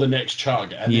before the next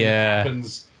chug, and then it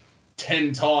happens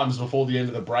 10 times before the end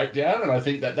of the breakdown. And I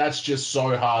think that that's just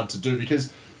so hard to do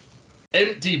because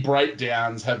empty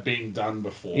breakdowns have been done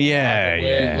before. Yeah,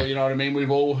 yeah. You know what I mean?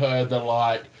 We've all heard the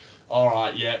like, all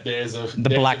right, yeah, there's a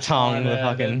black tongue, China, the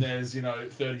fucking. then there's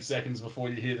 30 seconds before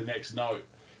you hear the next note,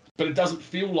 but it doesn't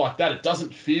feel like that. It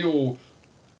doesn't feel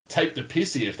take the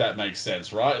pissy, if that makes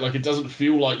sense, right? Like it doesn't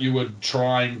feel like you were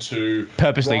trying to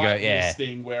purposely go, this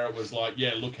thing where it was like,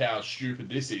 yeah, look how stupid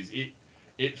this is.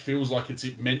 It feels like it's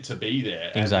meant to be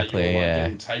there. Exactly. And that you're, yeah.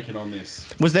 getting taken on this.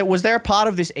 Was there a part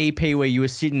of this EP where you were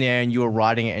sitting there and you were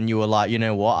writing it and you were like, you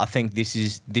know what? I think this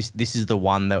is the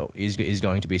one that is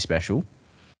going to be special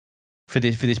for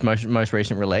this most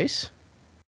recent release.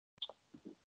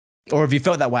 Or have you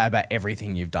felt that way about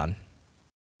everything you've done?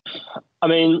 I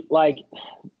mean, like,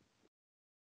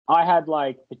 I had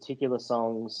like particular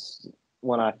songs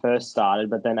when I first started,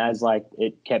 but then as like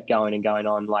it kept going and going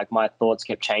on, like my thoughts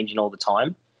kept changing all the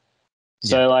time.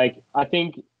 So like I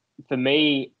think for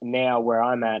me now where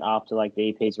I'm at after like the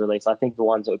EP's release, I think the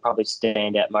ones that would probably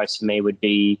stand out most for me would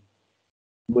be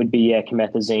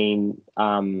Comethazine,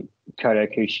 Kodo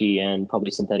Kushi, and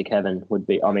probably Synthetic Heaven would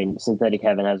be. I mean, Synthetic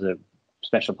Heaven has a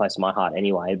special place in my heart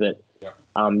anyway, but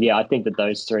I think that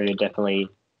those three are definitely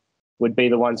would be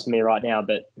the ones for me right now.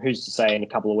 But who's to say in a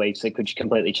couple of weeks it could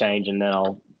completely change and then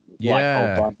I'll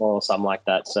like or something like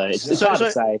that. So it's hard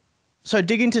to say. So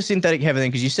dig into Synthetic Heaven then,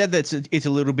 because you said that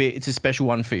it's a special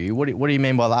one for you. What do you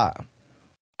mean by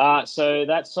that? So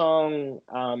that song,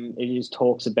 it just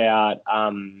talks about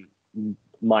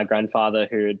my grandfather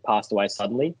who had passed away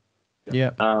suddenly. Yeah.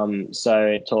 So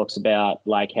it talks about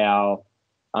like how,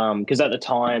 because at the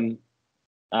time,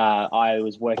 I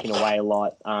was working away a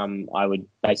lot. I would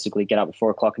basically get up at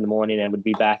 4 o'clock in the morning and would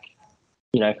be back,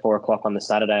 4 o'clock on the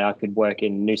Saturday. I could work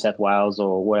in New South Wales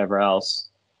or whatever else.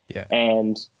 Yeah.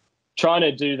 And trying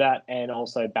to do that and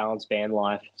also balance band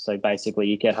life. So basically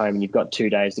you get home and you've got 2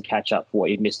 days to catch up for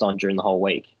what you've missed on during the whole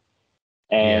week.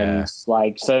 And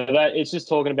so that it's just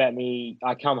talking about me.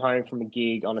 I come home from a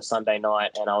gig on a Sunday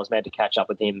night and I was meant to catch up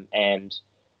with him. And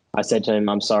I said to him,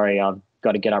 I'm sorry, I've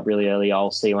got to get up really early.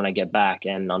 I'll see you when I get back.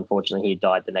 And unfortunately he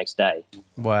died the next day.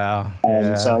 Wow.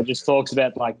 And so it just talks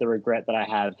about like the regret that I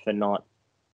have for not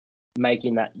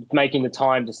making the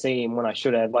time to see him when I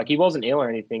should have. Like he wasn't ill or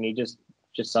anything. He just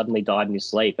suddenly died in his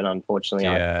sleep. And unfortunately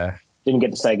I didn't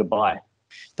get to say goodbye.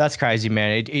 That's crazy,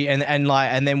 man.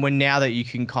 And then when now that you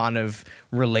can kind of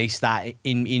release that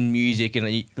in music,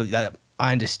 and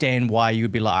I understand why you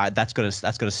would be like, that's got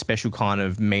a special kind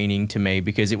of meaning to me,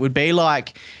 because it would be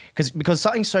like, because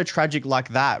something so tragic like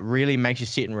that really makes you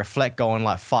sit and reflect, going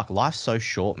like, fuck, life's so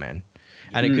short, man.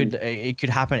 And it could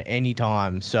happen any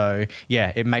time. So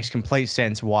yeah, it makes complete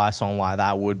sense why a song like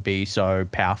that would be so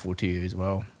powerful to you as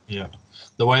well. Yeah,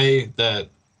 the way that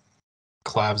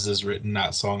Clavs has written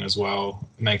that song as well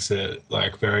makes it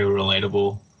like very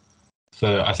relatable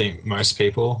for I think most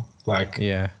people. Like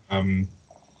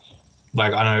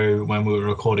like I know when we were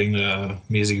recording the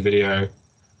music video,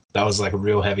 that was like a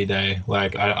real heavy day.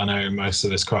 Like I know most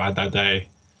of us cried that day.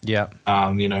 Yeah.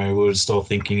 We were just all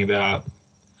thinking about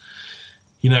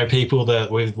people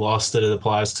that we've lost that it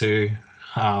applies to.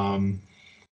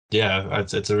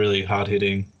 It's a really hard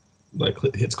hitting, like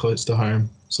hits close to home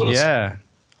sort of. Yeah.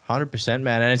 100%,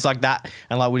 man. And it's like that,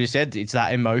 and like we just said, it's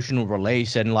that emotional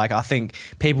release, and like I think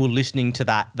people listening to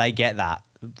that, they get that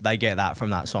from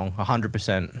that song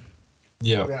 100%.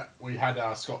 Yeah. We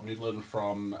had Scott Midland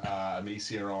from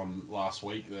Amicia on last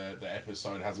week. The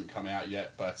episode hasn't come out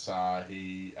yet, but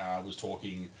he was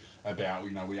talking about,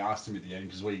 we asked him at the end,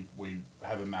 because we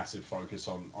have a massive focus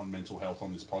on mental health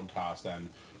on this podcast, and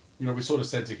we sort of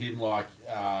said to him, like,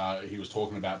 he was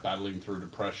talking about battling through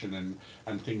depression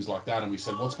and things like that, and we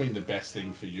said, what's been the best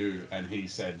thing for you? And he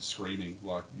said screaming,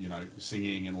 like,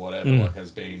 singing and whatever, like,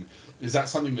 has been. Is that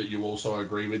something that you also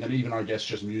agree with? And even, I guess,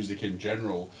 just music in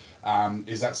general,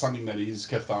 is that something that is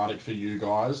cathartic for you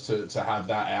guys to have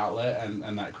that outlet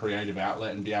and that creative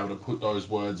outlet and be able to put those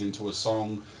words into a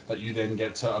song that you then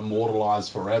get to immortalize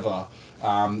forever?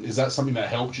 Is that something that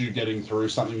helped you getting through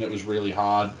something that was really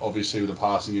hard, obviously with the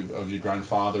passing of your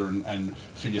grandfather, and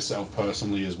for yourself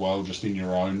personally as well, just in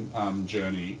your own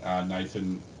journey,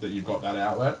 Nathan, that you've got that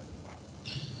outlet?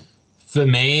 For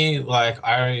me, like,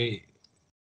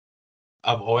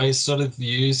 I've always sort of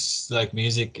used like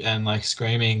music and like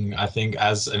screaming, I think,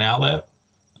 as an outlet.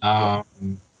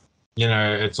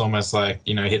 It's almost like,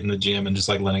 hitting the gym and just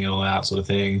like letting it all out sort of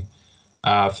thing.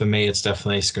 For me, it's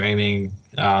definitely screaming,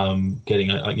 getting,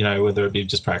 whether it be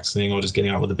just practicing or just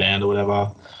getting out with the band or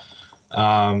whatever.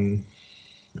 And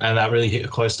that really hit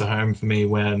close to home for me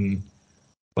when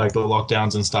like the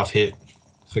lockdowns and stuff hit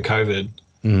for COVID.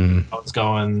 I was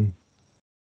going,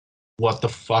 what the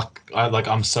fuck?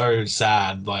 I'm so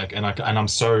sad, like, and I'm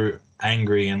so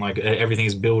angry, and like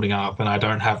everything's building up, and I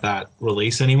don't have that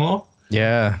release anymore.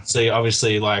 Yeah. So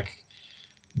obviously, like,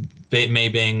 me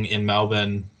being in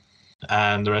Melbourne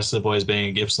and the rest of the boys being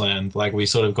in Gippsland, like, we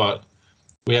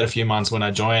had a few months when I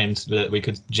joined that we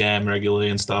could jam regularly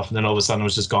and stuff, and then all of a sudden it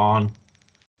was just gone,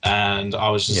 and I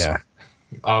was like,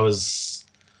 I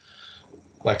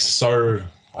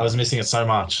was missing it so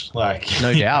much, like.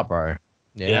 No doubt, bro.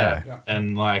 Yeah.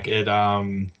 And like and I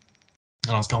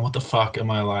was going, what the fuck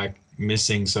am I like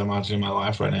missing so much in my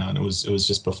life right now? And it was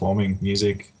just performing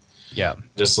music. Yeah.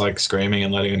 Just like screaming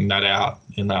and letting that out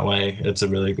in that way. It's a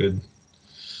really good,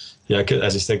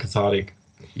 as you said, cathartic.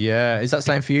 Yeah. Is that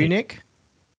same for you, Nick?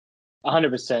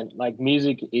 100%. Like,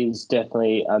 music is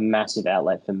definitely a massive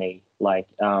outlet for me. Like,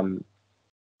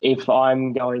 if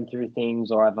I'm going through things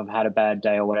or if I've had a bad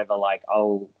day or whatever, like,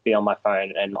 I'll be on my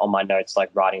phone and on my notes, like,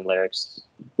 writing lyrics,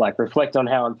 like, reflect on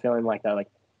how I'm feeling like that.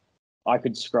 Like, I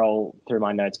could scroll through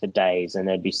my notes for days and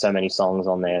there'd be so many songs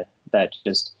on there that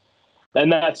just,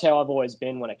 and that's how I've always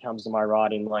been when it comes to my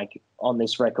writing, like, on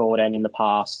this record and in the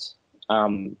past.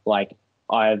 Like,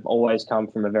 I've always come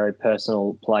from a very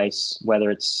personal place, whether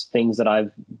it's things that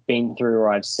I've been through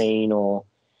or I've seen or,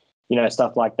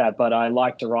 stuff like that. But I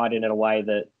like to write it in a way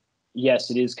that, yes,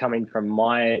 it is coming from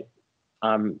my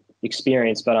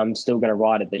experience, but I'm still going to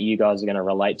write it that you guys are going to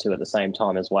relate to at the same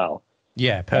time as well.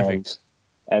 Yeah, perfect.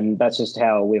 And that's just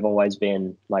how we've always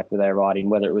been, like, with our writing,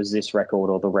 whether it was this record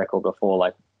or the record before.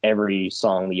 Like, every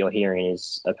song that you're hearing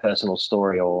is a personal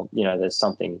story, or, there's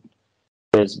something,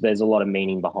 there's a lot of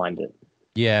meaning behind it.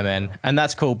 Yeah, man. And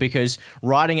that's cool because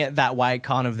writing it that way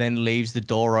kind of then leaves the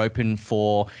door open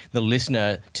for the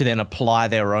listener to then apply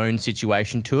their own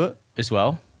situation to it as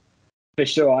well. For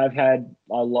sure. I've had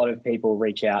a lot of people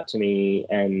reach out to me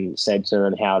and said to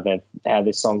them how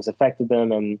this song's affected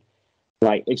them. And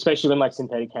like, especially when like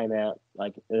Synthetic came out,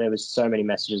 like, there was so many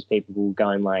messages, people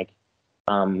going like,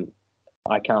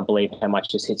 I can't believe how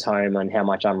much this hits home and how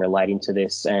much I'm relating to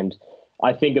this. And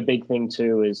I think a big thing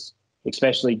too is,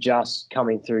 especially just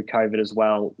coming through COVID as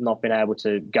well, not being able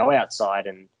to go outside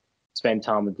and spend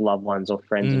time with loved ones or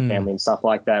friends and family and stuff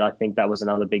like that. I think that was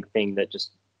another big thing that just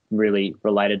really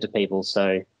related to people.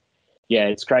 So yeah,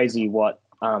 it's crazy what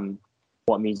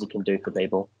music can do for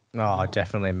people. Oh,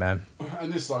 definitely, man.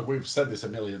 And this, like, we've said this a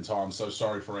million times, so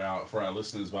sorry for our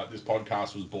listeners, but this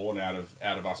podcast was born out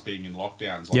of us being in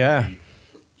lockdowns. Like, yeah.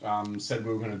 We said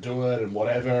we were going to do it and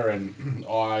whatever, and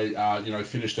I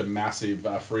finished a massive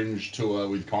fringe tour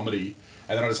with comedy,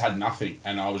 and then I just had nothing,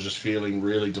 and I was just feeling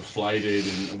really deflated,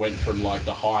 and went from like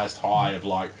the highest high of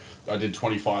like, I did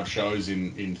 25 shows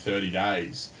in 30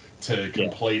 days to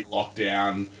complete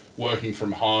lockdown, working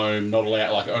from home, not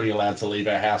allowed, like, only allowed to leave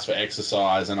our house for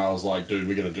exercise. And I was like, dude,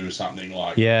 we got to do something,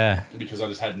 like, because I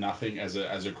just had nothing as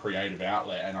a creative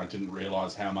outlet, and I didn't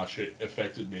realize how much it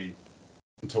affected me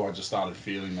until I just started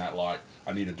feeling that, like,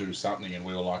 I need to do something. And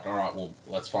we were like, all right, well,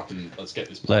 let's get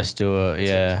this. Let's do it.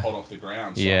 Yeah. Hot off the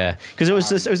ground. So, yeah. Because it was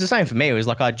the same for me. It was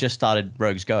like, I just started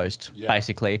Rogue's Ghost,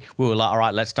 basically. We were like, all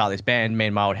right, let's start this band. Me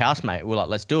and my old housemate, we were like,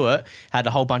 let's do it. Had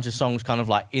a whole bunch of songs kind of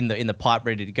like in the pipe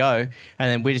ready to go.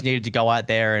 And then we just needed to go out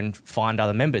there and find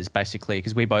other members, basically,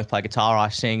 because we both play guitar, I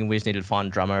sing, and we just needed to find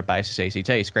a drummer, a bassist,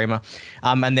 ECT, screamer.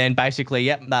 And then basically,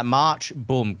 that March,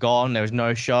 boom, gone. There was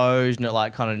no shows, no,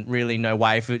 like, kind of really no way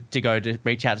away to go to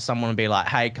reach out to someone and be like,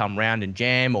 hey, come round and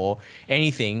jam or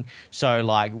anything. So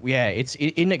like, yeah,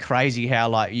 isn't it crazy how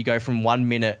like you go from 1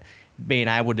 minute being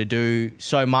able to do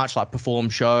so much, like perform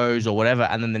shows or whatever,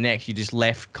 and then the next you just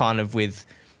left kind of with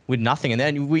nothing, and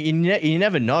then you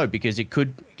never know, because it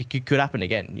could happen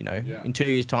again. You know, in 2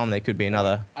 years' time there could be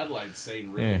another. Adelaide scene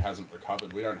really hasn't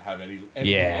recovered. We don't have any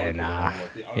nah.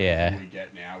 Like the only thing we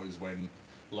get now is when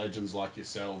legends like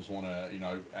yourselves want to, you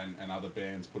know, and other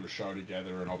bands put a show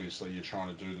together, and obviously you're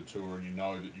trying to do the tour, and you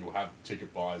know that you'll have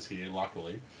ticket buyers here,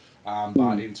 luckily.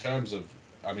 But in terms of,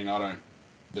 I mean,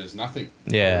 there's nothing.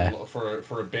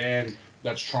 For a band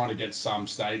that's trying to get some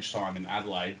stage time in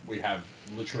Adelaide, we have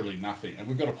literally nothing, and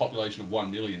we've got a population of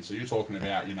 1 million. So you're talking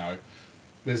about, you know,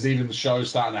 there's even shows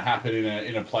starting to happen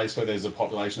in a place where there's a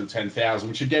population of 10,000,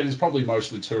 which again is probably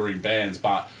mostly touring bands,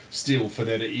 but still, for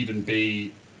there to even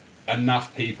be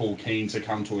enough people keen to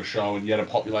come to a show, and yet a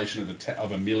population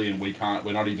of 1 million, we're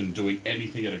not even doing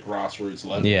anything at a grassroots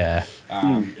level.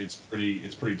 It's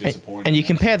pretty disappointing. And you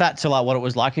compare that to like what it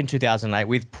was like in 2008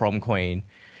 with Prom Queen.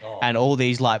 And all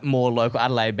these like more local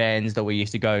Adelaide bands that we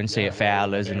used to go and see at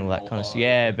Fowlers and all that kind of stuff.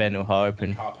 Yeah, Ben Will Hope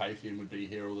and Carpathian would be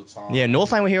here all the time. Yeah,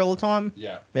 Northlane were here all the time.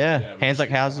 Yeah. Hands Like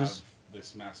Houses.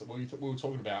 This massive. We were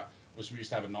talking about we used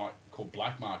to have a night called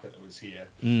Black Market that was here,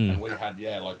 and we had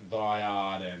like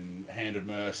Thyard and Hand of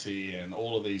Mercy and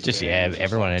all of these. Just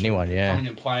everyone, anyone, coming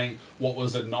and playing what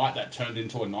was a night that turned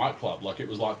into a nightclub. Like it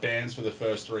was like bands for the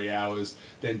first 3 hours,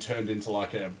 then turned into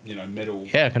like a metal.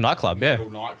 Yeah, like a nightclub. Metal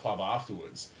nightclub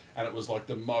afterwards. And it was like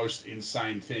the most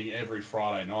insane thing every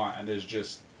Friday night, and there's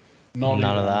just not even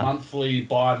a monthly,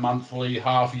 bi-monthly,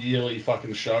 half-yearly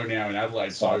fucking show now in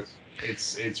Adelaide. So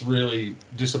it's really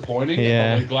disappointing.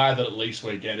 Yeah. But we're glad that at least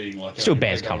we're getting like still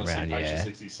bands come around.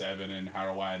 67 and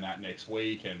Haraway and that next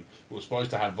week, and we were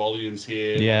supposed to have Volumes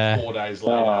here. Yeah. 4 days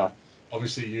later.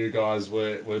 Obviously, you guys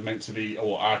were meant to be,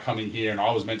 or are coming here, and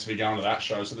I was meant to be going to that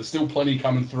show. So there's still plenty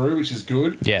coming through, which is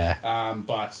good. Yeah.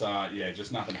 But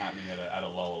just nothing happening at a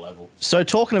lower level. So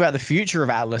talking about the future of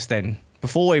Atlas, then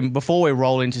before we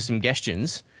roll into some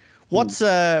questions, what's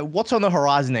on the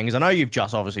horizon then? Because I know you've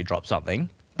just obviously dropped something,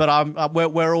 but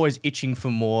we're always itching for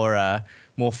more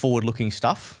forward-looking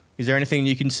stuff. Is there anything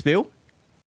you can spill?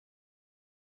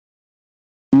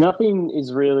 Nothing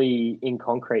is really in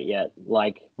concrete yet.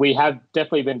 Like, we have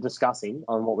definitely been discussing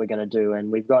on what we're going to do, and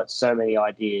we've got so many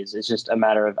ideas. It's just a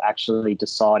matter of actually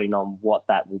deciding on what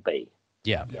that will be.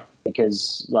 Yeah.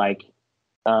 Because, like,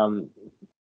 I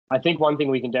think one thing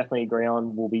we can definitely agree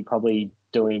on will be probably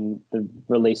doing the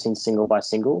releasing single by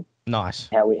single. Nice.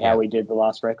 How we did the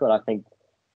last record. I think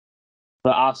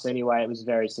for us anyway, it was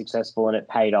very successful and it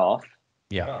paid off.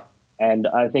 Yeah. And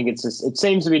I think it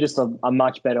seems to be just a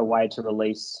much better way to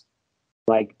release.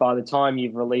 Like, by the time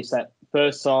you've released that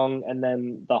first song and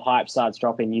then the hype starts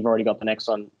dropping, you've already got the next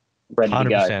one ready to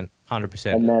go.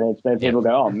 100%. And then people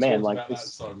go, oh man, like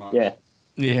this. So much.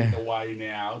 Yeah. The way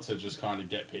now to just kind of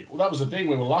get people. That was the thing.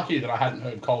 We were lucky that I hadn't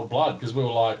heard Cold Blood, because we were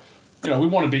like, we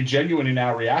want to be genuine in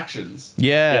our reactions.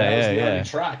 That was the only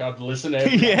track. I'd listen to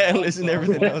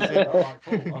everything else. All right,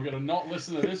 cool. I'm going to not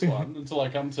listen to this one until I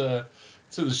come to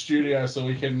the studio so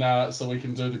we can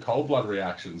do the Cold Blood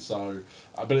reaction. So,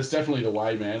 but it's definitely the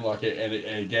way, man. Like, and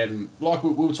again, like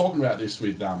we were talking about this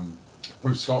with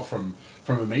Scott from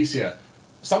Amicia.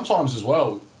 Sometimes as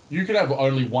well, you can have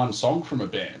only one song from a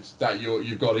band that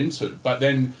you've got into, but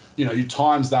then you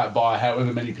times that by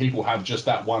however many people have just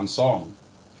that one song.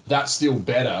 That's still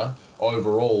better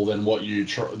overall than what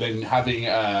than having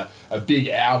a big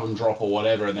album drop or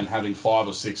whatever, and then having 5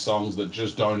 or 6 songs that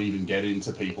just don't even get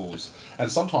into people's.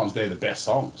 And sometimes they're the best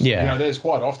songs. Yeah. There's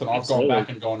quite often I've gone back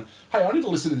and gone, hey, I need to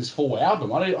listen to this full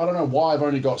album. I don't know why I've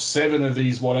only got 7 of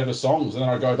these whatever songs, and then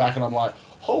I go back and I'm like,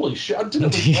 holy shit! I was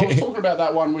talking about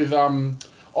that one with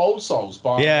Old Souls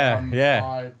by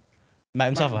Matt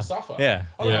and Suffer. Yeah.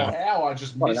 I don't know how I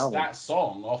just missed that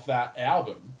song off that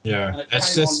album. Yeah. And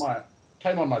it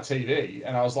came on my TV,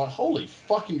 and I was like, holy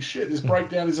fucking shit, this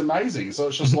breakdown is amazing. So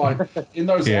it's just like, in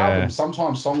those albums,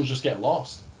 sometimes songs just get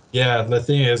lost. Yeah, the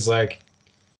thing is, like,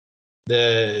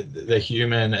 the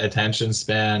human attention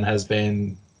span has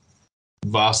been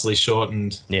vastly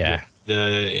shortened. Yeah.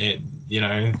 With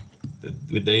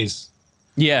these.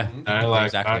 Yeah.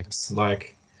 Exactly.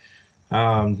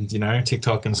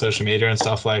 TikTok and social media and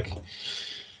stuff, like,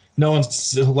 no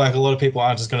one's, like, a lot of people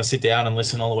aren't just going to sit down and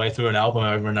listen all the way through an album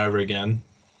over and over again,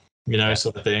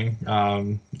 sort of thing,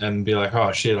 and be like,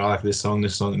 oh shit, I like this song,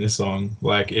 this song, and this song.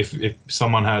 Like, if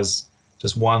someone has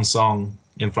just one song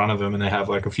in front of them and they have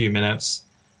like a few minutes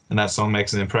and that song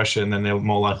makes an impression, then they're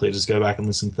more likely to just go back and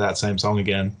listen to that same song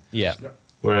again. Yeah.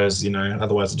 Whereas,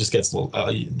 otherwise it just gets,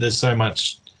 there's so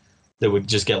much that would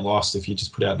just get lost if you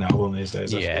just put out an album these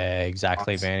days. Yeah,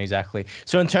 exactly, man, exactly.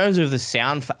 So in terms of the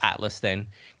sound for Atlas then,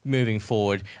 moving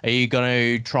forward, are you going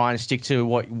to try and stick to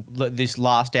what this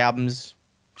last album's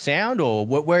sound, or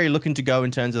where are you looking to go in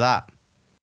terms of that?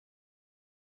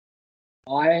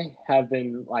 I've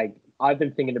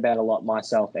been thinking about a lot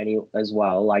myself as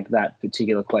well, like that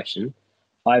particular question.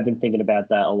 I've been thinking about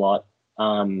that a lot.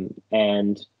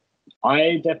 And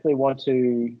I definitely want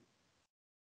to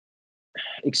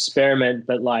experiment,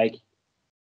 but like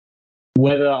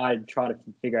whether I try to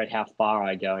figure out how far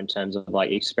I go in terms of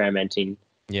like experimenting.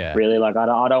 Yeah. Really, like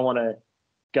I don't want to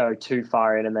go too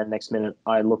far in, and then next minute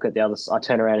I look at I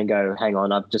turn around and go, hang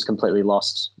on, I've just completely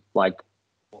lost like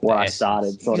where I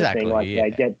started, sort of thing.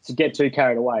 Like get too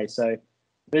carried away. So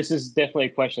this is definitely a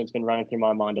question that's been running through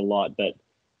my mind a lot, but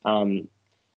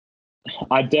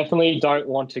I definitely don't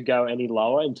want to go any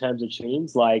lower in terms of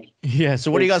tunes. Like, yeah.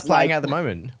 So what are you guys playing at the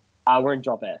moment? We're in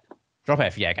drop F. Drop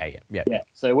F, yeah, okay, yeah.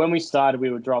 So when we started,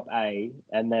 we were drop A,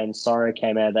 and then Sorrow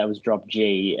came out, that was drop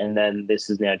G, and then this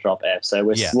is now drop F. So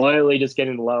we're slowly just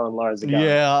getting lower and lower as it goes.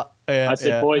 Yeah. I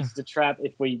said, boys, it's a trap.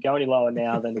 If we go any lower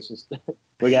now, then it's just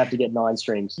we're gonna have to get 9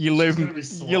 streams. You're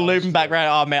looping back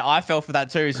around. Oh man, I fell for that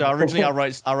too. So originally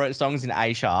I wrote songs in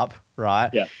A sharp,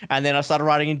 right? Yeah. And then I started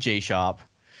writing in G sharp,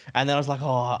 and then I was like,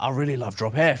 oh, I really love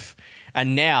drop F.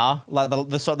 And now, like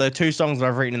the 2 songs that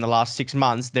I've written in the last 6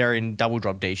 months, they're in double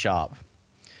drop D sharp.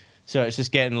 So it's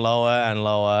just getting lower and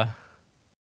lower.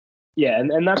 Yeah,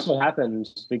 and that's what happened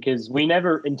because we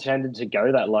never intended to go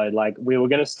that low. Like we were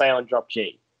going to stay on drop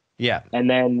G. Yeah. And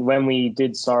then when we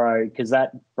did Sorrow, because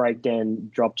that breakdown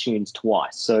drop tunes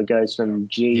twice. So it goes from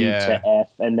G to F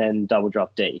and then double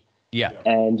drop D. Yeah.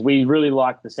 And we really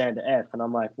liked the sound of F. And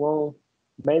I'm like, well,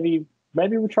 maybe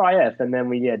we'll try F. And then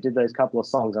we did those couple of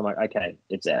songs. I'm like, okay,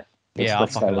 it's F. I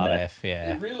fucking love F.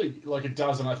 Yeah. It really, like, it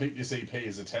does, and I think this EP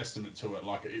is a testament to it.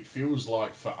 Like, it feels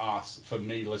like for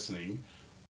me listening,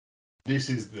 this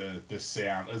is the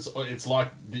sound. It's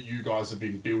like that you guys have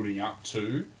been building up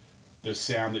to the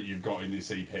sound that you've got in this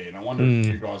EP. And I wonder if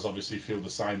you guys obviously feel the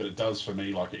same, but it does for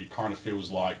me. Like, it kind of feels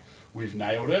like we've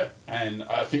nailed it. And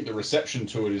I think the reception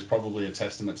to it is probably a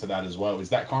testament to that as well. Is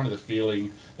that kind of the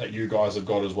feeling that you guys have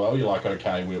got as well? You're like,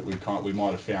 okay, we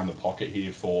might have found the pocket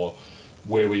here for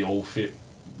where we all fit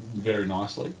very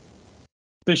nicely.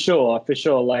 For sure.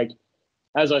 Like,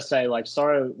 as I say, like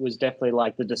Sorrow was definitely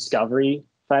like the discovery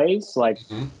phase. Like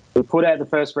we put out the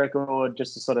first record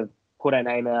just to sort of put our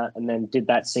name out, and then did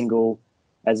that single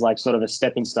as like sort of a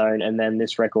stepping stone. And then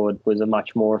this record was a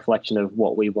much more reflection of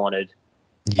what we wanted.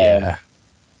 Yeah.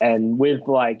 And with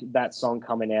like that song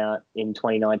coming out in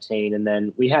 2019, and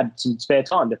then we had some spare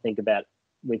time to think about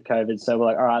with COVID. So we're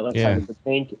like, all right, let's have a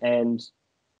think and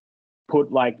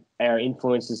put like our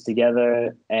influences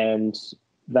together, and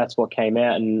that's what came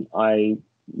out. And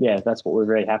that's what we're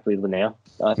very happy with now.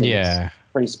 I think it's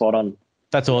pretty spot on.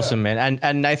 That's awesome, man.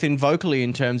 And Nathan, vocally,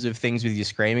 in terms of things with your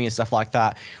screaming and stuff like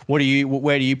that, where do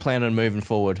you plan on moving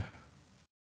forward?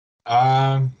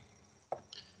 I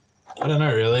don't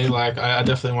know, really. Like, I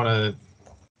definitely want to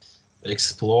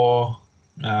explore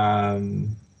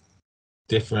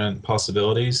different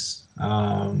possibilities.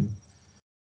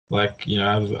 Like,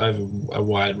 I have a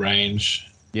wide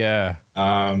range. Yeah.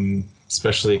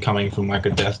 Especially coming from like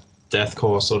a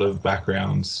deathcore sort of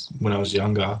background when I was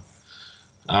younger.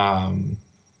 I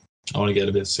want to get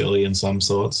a bit silly in some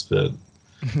sorts, but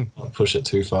not push it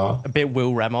too far. A bit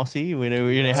Will Ramosy. You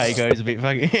know how he goes a bit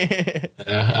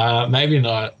fucking. Maybe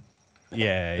not.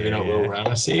 Yeah. Maybe not Will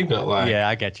Ramosy, but like. Yeah,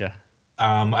 I get you.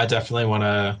 I definitely want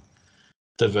to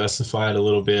diversify it a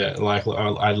little bit. Like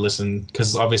I listen,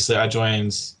 because obviously I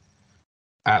joined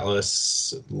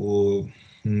Atlas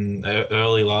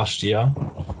early last year.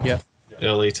 Yeah.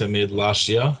 Early to mid last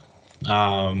year.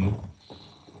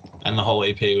 And the whole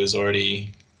EP was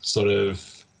already sort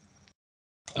of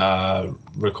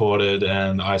recorded,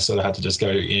 and I sort of had to just go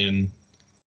in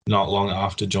not long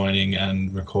after joining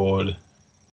and record.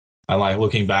 And like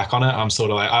looking back on it, I'm sort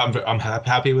of like I'm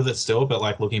happy with it still, but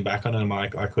like looking back on it, I'm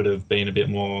like I could have been a bit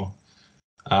more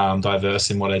diverse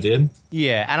in what I did.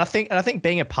 Yeah, and I think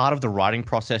being a part of the writing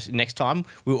process next time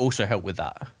will also help with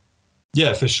that.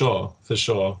 Yeah, for sure.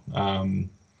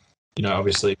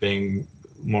 Obviously being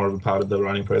more of a part of the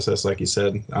writing process, like you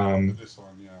said. This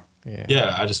one,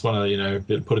 yeah. I just want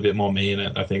to, put a bit more me in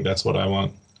it. I think that's what I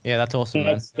want. Yeah, that's awesome.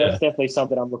 That's definitely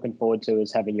something I'm looking forward to,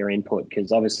 is having your input,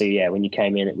 because obviously, when you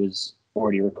came in, it was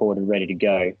already recorded, ready to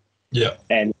go. Yeah.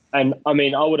 And I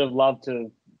mean, I would have loved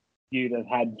to you'd have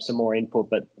had some more input,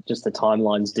 but just the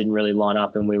timelines didn't really line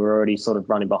up, and we were already sort of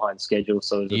running behind schedule.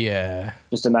 So it was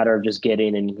just a matter of just get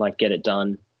in and like get it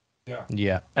done.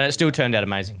 Yeah, and it still turned out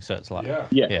amazing. So it's like,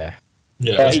 yeah.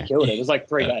 Yeah, He killed it. It was like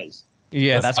 3 days.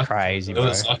 Yeah, that's crazy, bro. It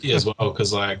was lucky as well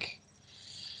because, like,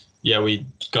 we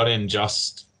got in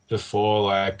just before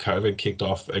like COVID kicked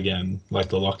off again, like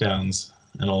the lockdowns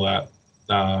and all that.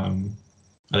 I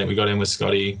think we got in with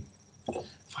Scotty.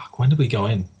 Fuck, when did we go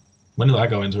in? When did I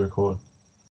go in to record?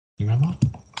 You remember?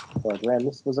 Like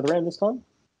was it around this time?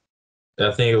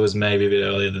 I think it was maybe a bit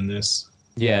earlier than this.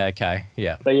 Yeah. Okay.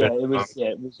 Yeah. But yeah, it was.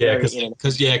 Yeah, it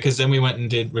was. Because then we went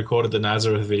and recorded the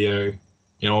Nazareth video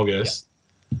in August,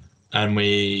 and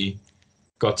we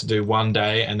got to do one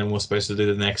day, and then we were supposed to do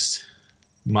the next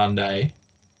Monday.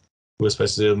 We were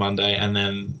supposed to do the Monday, and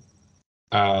then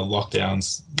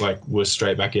lockdowns were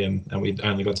straight back in, and we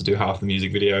only got to do half the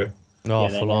music video. Oh,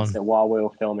 full on. While we were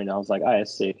filming, I was like, "Oh,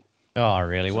 that's sick." Oh,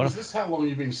 really? So is this how long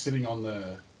you've been sitting on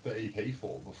the EP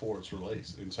for before it's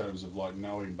released, in terms of like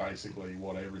knowing basically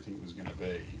what everything was going to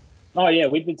be? Oh yeah,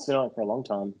 we've been sitting on it for a long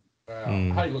time.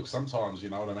 Wow. Hey, look, sometimes, you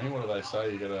know what I mean? What do they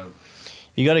say? You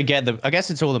got to get I guess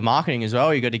it's all the marketing as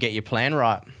well. You got to get your plan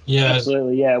right. Yeah,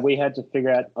 absolutely. Yeah, we had to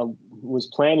figure out. Was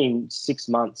planning 6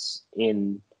 months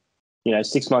in,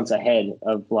 6 months ahead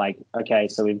of like, okay,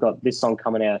 so we've got this song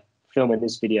coming out, filming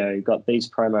this video, got these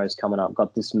promos coming up,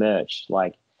 got this merch,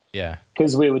 like. Yeah.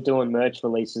 Because we were doing merch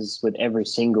releases with every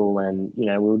single, and we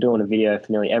were doing a video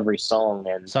for nearly every song,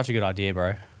 and such a good idea,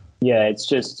 bro. Yeah, it's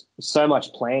just so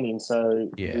much planning. So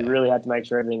we really had to make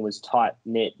sure everything was tight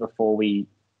knit before we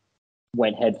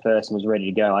went head first and was ready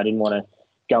to go. I didn't want to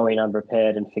go in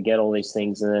unprepared and forget all these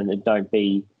things, and then it don't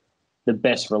be the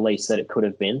best release that it could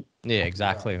have been. Yeah,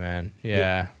 exactly, man.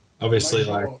 Yeah. Obviously, you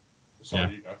go.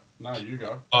 No, you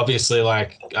go. Obviously,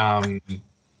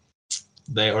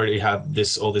 they already had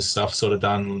all this stuff sort of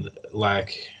done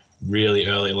like really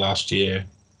early last year,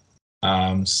 /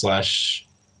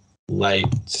 late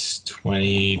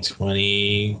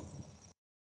 2020.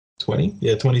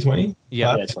 2020.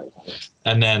 Yeah.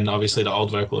 And then obviously the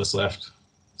old vocalist left,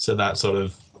 so that sort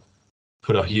of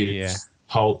put a huge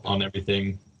halt on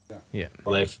everything. Yeah.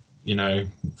 They've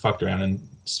fucked around and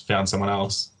found someone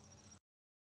else.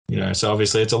 So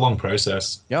obviously it's a long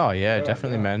process. Oh yeah,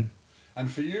 definitely, man. And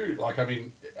for you,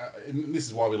 and this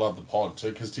is why we love the pod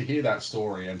too, because to hear that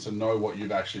story and to know what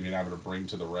you've actually been able to bring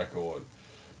to the record,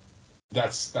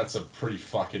 that's a pretty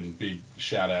fucking big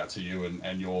shout out to you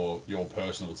and your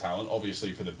personal talent.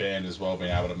 Obviously for the band as well,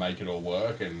 being able to make it all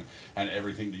work and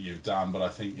everything that you've done. But I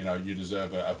think you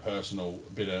deserve a personal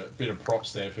bit of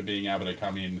props there for being able to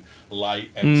come in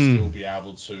late and still be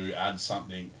able to add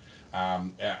something.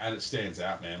 And it stands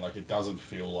out, man. Like, it doesn't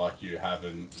feel like you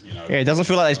haven't, Yeah, it doesn't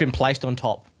feel like it's been placed on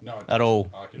top. No, at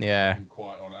all. I can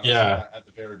quite honest. Yeah. At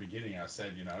the very beginning, I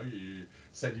said, you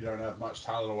said you don't have much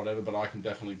talent or whatever, but I can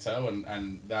definitely tell,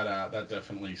 and that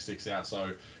definitely sticks out.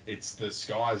 So it's the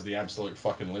sky's the absolute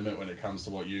fucking limit when it comes to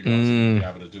what you guys will be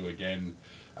able to do again.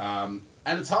 And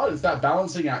it's hard. It's that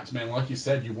balancing act, man. Like you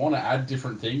said, you want to add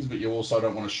different things, but you also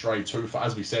don't want to stray too far.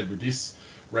 As we said, with this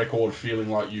record, feeling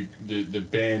like the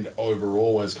band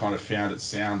overall has kind of found its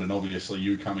sound, and obviously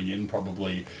you coming in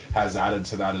probably has added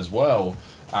to that as well.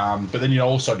 But then you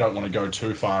also don't want to go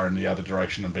too far in the other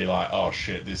direction and be like, oh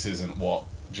shit, this isn't what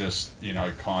just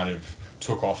kind of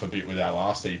took off a bit with our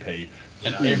last EP.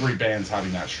 And every band's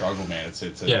having that struggle, man. It's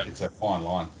a fine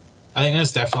line. I think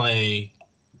there's definitely,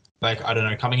 I don't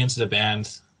know, coming into the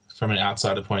band from an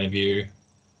outsider point of view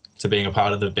to being a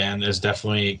part of the band, there's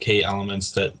definitely key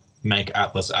elements that make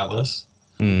Atlas.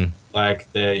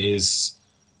 There is,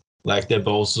 they're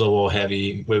balls to the wall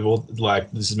heavy. We're all,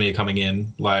 this is me coming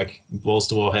in, balls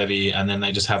to the wall heavy, and then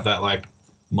they just have that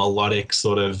melodic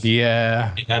sort of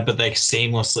but it's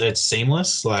seamless.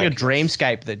 It's like a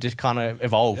dreamscape that just kind of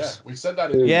evolves. Yeah, we said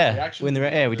that.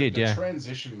 In we did. The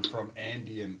transition from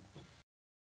ambient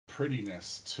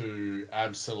prettiness to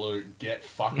absolute get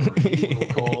fuckery, we'll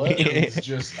call it. It's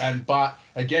just but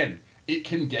again, it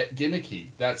can get gimmicky.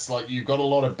 That's you've got a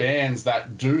lot of bands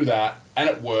that do that and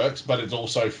it works, but it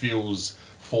also feels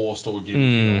forced or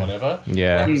gimmicky or whatever.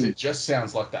 Yeah. It just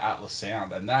sounds like the Atlas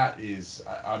sound, and that is,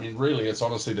 really, it's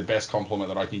honestly the best compliment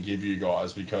that I can give you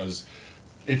guys, because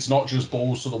it's not just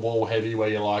balls to the wall heavy where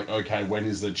you're like, okay, when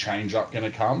is the change up going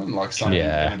to come and something's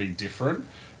going to be different,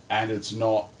 and it's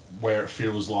not where it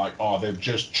feels like, oh, they've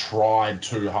just tried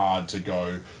too hard to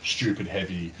go stupid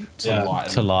heavy to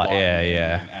light.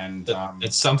 And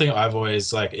it's something I've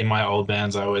always, in my old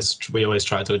bands, we always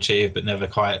tried to achieve, but never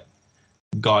quite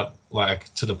got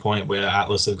to the point where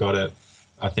Atlas have got it.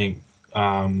 I think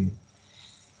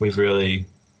we've really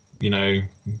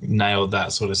nailed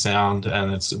that sort of sound,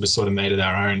 and we sort of made it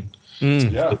our own.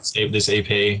 Yeah. This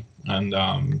EP, and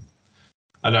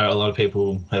I know a lot of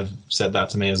people have said that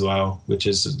to me as well, which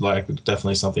is like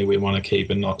definitely something we want to keep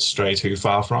and not stray too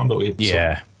far from, but we sort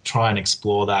of try and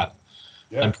explore that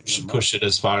and push it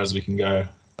as far as we can go.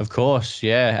 Of course,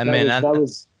 yeah. And that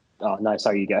was. Oh no,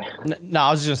 sorry, you go. No,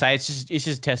 I was just gonna say it's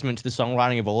just a testament to the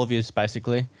songwriting of all of you,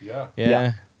 basically.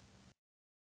 Yeah.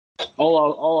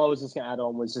 All I was just going to add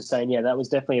on was just saying, that was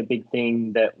definitely a big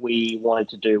thing that we wanted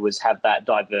to do, was have that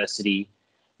diversity,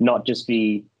 not just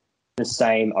be the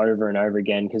same over and over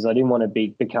again, because I didn't want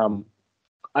to become,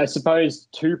 I suppose,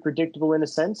 too predictable in a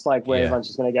sense, like where everyone's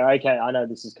just going to go, okay, I know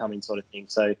this is coming sort of thing.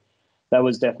 So that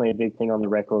was definitely a big thing on the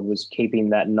record, was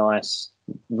keeping that nice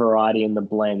variety in the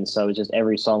blend. So it was just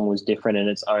every song was different in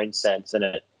its own sense,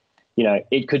 and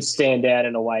it could stand out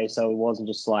in a way, so it wasn't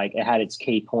just like it had its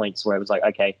key points where it was like,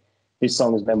 okay, this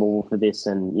song is memorable for this,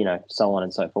 and so on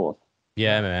and so forth.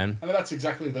 Yeah, man. And that's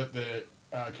exactly the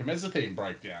Comezza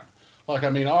breakdown. Like, I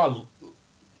mean,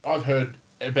 I've heard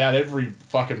about every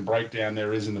fucking breakdown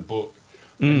there is in the book,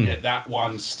 and yet that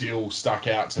one still stuck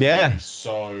out to me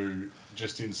so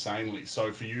just insanely.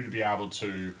 So for you to be able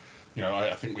to,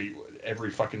 I think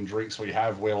every fucking drinks we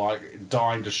have, we're like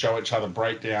dying to show each other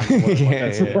breakdowns.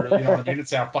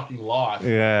 It's our fucking life.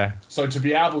 Yeah. So to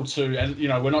be able to, and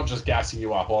we're not just gassing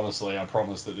you up, honestly. I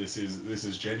promise that this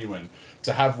is genuine.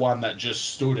 To have one that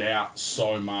just stood out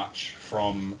so much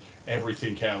from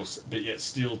everything else, but yet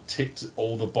still ticked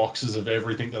all the boxes of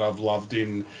everything that I've loved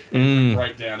in every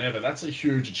breakdown ever. That's a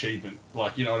huge achievement.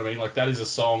 Like, you know what I mean? Like, that is a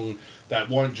song that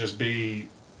won't just be.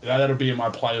 That'll be in my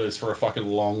playlist for a fucking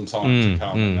long time to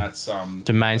come. And that's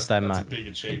to mainstay, that's mate. a big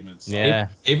achievement. So. Yeah.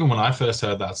 Even when I first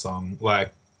heard that song,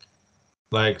 like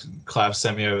Clav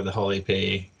sent me over the whole EP,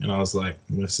 and I was like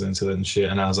listening to it and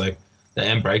shit, and I was like, the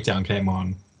end breakdown came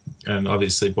on, and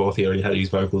obviously Borthy already had his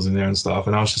vocals in there and stuff,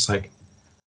 and I was just like,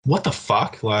 what the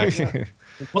fuck? Like,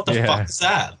 what the fuck is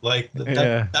that? Like,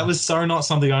 that was so not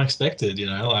something I expected,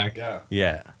 like.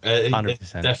 Yeah. 100%.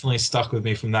 It definitely stuck with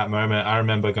me from that moment. I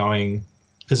remember going,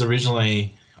 because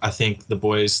originally I think the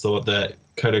boys thought that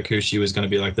Kotokushi was going to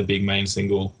be like the big main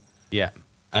single. Yeah.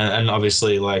 And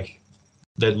obviously, like,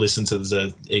 they'd listen to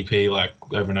the EP like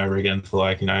over and over again for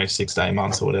like 6 to 8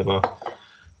 months or whatever.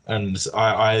 And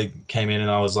I came in and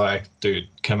I was like, dude,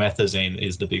 Comethazine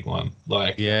is the big one.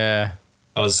 Like,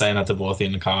 I was saying that to Borthy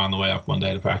in the car on the way up one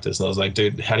day to practice. I was like,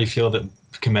 dude, how do you feel that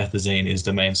Comethazine is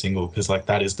the main single? Because like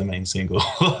that is the main single.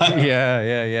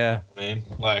 Yeah. I mean,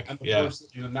 like, and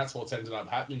and that's what's ended up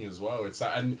happening as well. It's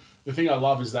that, and the thing I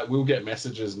love is that we'll get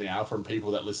messages now from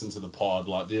people that listen to the pod,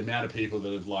 like the amount of people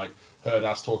that have like heard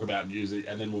us talk about music,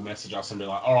 and then will message us and be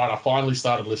like, all right, I finally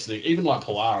started listening. Even like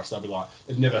Polaris, they'll be like,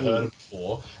 they've never heard it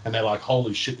before, and they're like,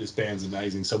 holy shit, this band's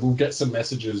amazing. So we'll get some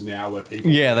messages now where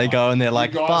people they like, go and they're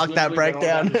like, fuck that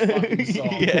breakdown.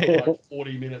 Like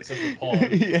 40 minutes of the pod.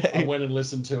 I went and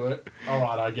listened to it. All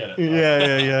right, I get it.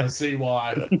 Yeah. I see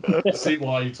why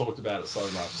you talked about it so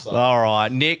much. So. All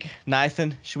right, Nick,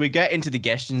 Nathan, should we get into the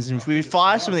questions and should we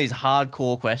fire some of these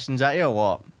hardcore questions at you or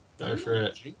what? Go for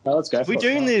it. Oh, let's go. We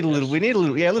need a little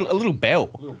bell.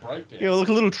 A little breakdown. Yeah, like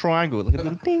a little triangle, like a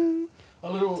little ding.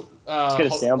 A little. Let's get a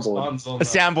soundboard. A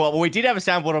soundboard. Well, we did have a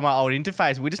soundboard on my old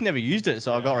interface. We just never used it,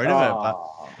 so I got rid of it. But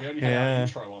we only had our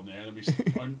intro on there, and we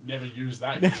never used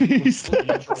that. Never used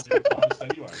that.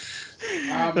 Anyway.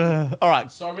 All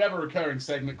right. So we have a recurring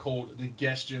segment called the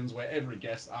Guestions, where every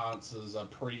guest answers a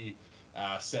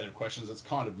set of questions. It's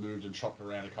kind of moved and chopped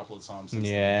around a couple of times.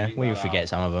 Since we forget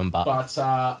some of them, but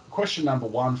question number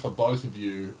one for both of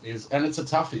you is, and it's a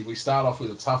toughie. We start off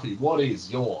with a toughie. What is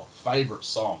your favourite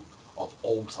song of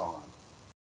all time?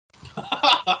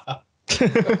 I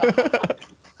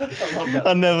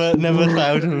never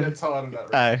failed to.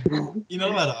 You're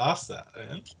not allowed to ask that,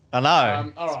 man. I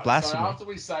know. All right. Blasphemy. So after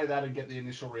we say that and get the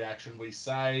initial reaction, we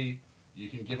say you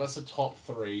can give us a top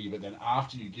three, but then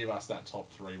after you give us that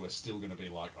top three, we're still going to be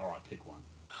like, all right, pick one.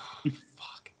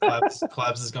 Fuck.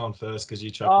 Clabs has gone first because you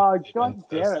chucked. Oh, god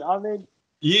damn it! I mean,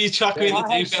 you chucked me in the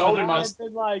deep end. I've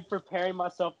been like preparing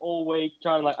myself all week,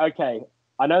 trying to like, okay,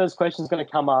 I know this question's going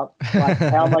to come up. Like,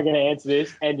 how am I going to answer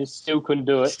this? And just still couldn't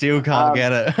do it. Still can't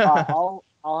get it. I'll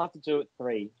have to do it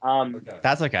three. Okay.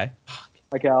 That's okay.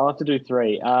 Okay, I'll have to do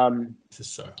three. This is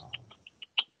so hard.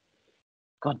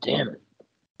 God damn it.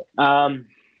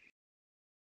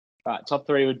 Right, top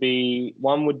three would be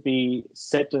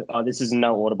Set to. Oh, this is in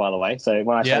no order, by the way. So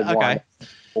when I say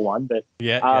one, but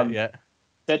yeah.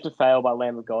 Set to Fail by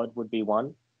Lamb of God would be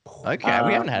one. Okay,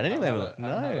 we haven't had any Lamb of God.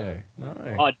 No.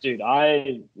 Oh, dude,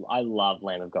 I love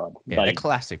Lamb of God. Yeah, they're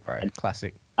classic, bro.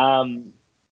 Classic.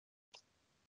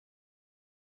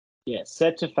 Yeah,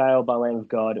 Set to Fail by Lamb of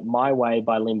God, My Way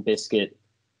by Limp Bizkit,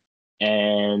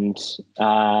 and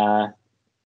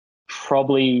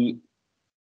probably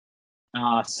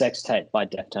Sex Tape by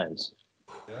Deftones.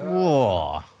 Yeah.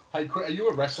 Whoa. Hey, are you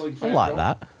a wrestling I fan? like Bill?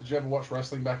 that. Did you ever watch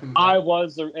wrestling back in the day? I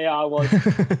was.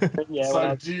 Yeah.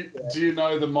 So do you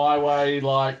know the My Way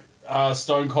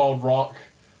Stone Cold Rock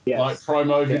Yes.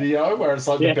 promo video where it's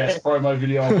the best promo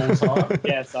video of all time?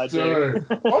 Yes, I Dude,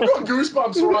 do. I've got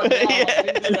goosebumps right now Yeah.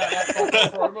 thinking about that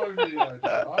fucking promo video.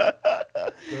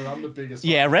 Dude, I'm the biggest.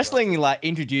 Yeah, fan. wrestling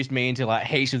introduced me into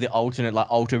heaps of the alternate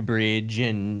Alter Bridge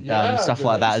and stuff dude,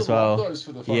 like I that used as to love well. those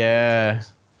for the fucking Yeah.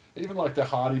 intros. Even the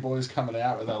Hardy Boys coming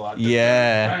out and they're like,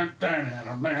 Yeah. dude, I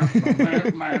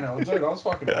was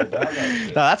fucking all about that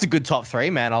shit. No, that's a good top 3,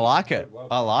 man. I like it.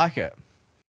 I like it.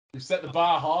 You've set the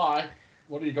bar high.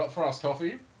 What do you got for us,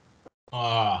 Coffee?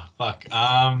 Oh, fuck.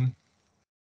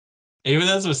 Even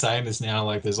as we're saying this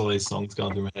now, there's all these songs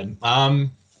going through my head.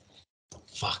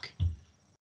 Fuck.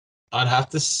 I'd have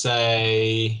to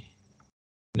say.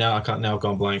 No, I can't. Now I've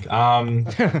gone blank. I'd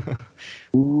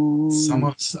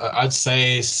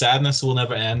say "Sadness Will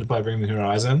Never End" by Bring Me the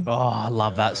Horizon. Oh, I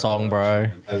love that song, bro.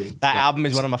 That album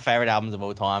is one of my favorite albums of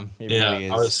all time. It really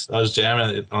is. I was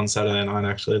jamming it on Saturday night,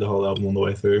 actually, the whole album on the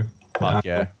way through. Fuck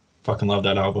yeah. Fucking love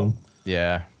that album.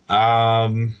 Yeah.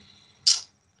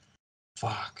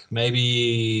 Fuck.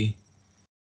 Maybe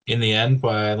 "In the End"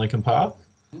 by Linkin Park.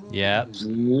 Yeah.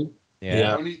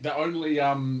 Yeah. The only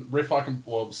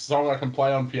song I can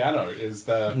play on piano is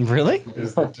the. Really?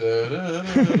 It's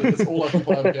all I can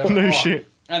play on piano. No shit.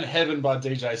 And Heaven by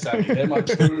DJ Sammy. They're my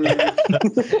 2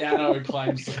 piano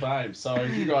claims to fame. So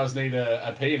if you guys need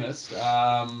a pianist,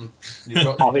 you've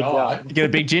got your guy. You get a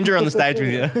big ginger on the stage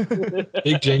with you.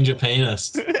 Big ginger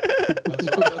pianist.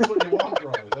 That's what you want,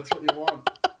 bro. That's what you want.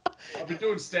 I've been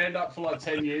doing stand-up for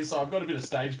 10 years, so I've got a bit of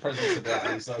stage presence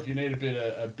about me. So if you need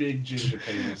a big ginger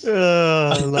penis,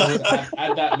 add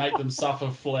that, make them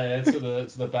suffer flair to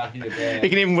the back of your band. He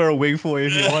can even wear a wig for you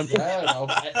if you want. Yeah,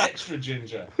 extra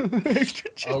ginger.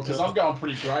 Extra ginger. Oh, because I'm going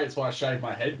pretty grey. That's why I shave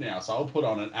my head now. So I'll put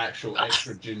on an actual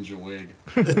extra ginger wig.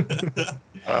 Get the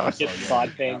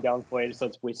side fan going for you so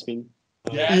it's wisping.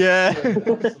 Yeah.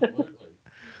 Absolutely.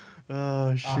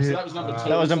 Oh shit! So that was number 2.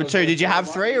 That was number 2. Did you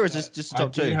have 3, or is this just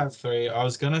top 2? I do have 3. I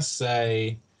was gonna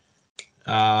say,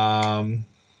 fuck.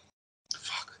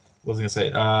 What was I gonna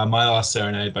say? "My Last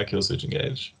Serenade" by Killswitch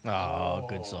Engage. Oh,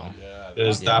 good song.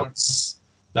 That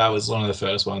was one of the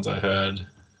first ones I heard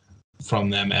from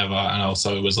them ever, and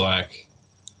also it was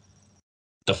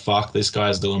the fuck, this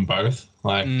guy's doing both.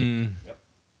 How's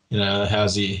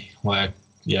he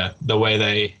the way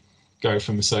they go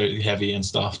from so heavy and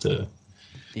stuff to.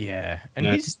 Yeah, and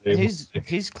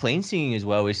his clean singing as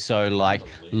well is so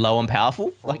low and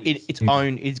powerful.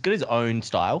 It's got its own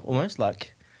style almost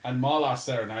And "My Last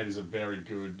Serenade" is a very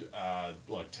good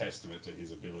testament to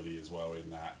his ability as well in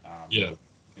that.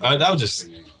 That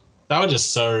was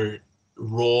just so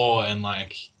raw and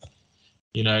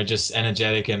just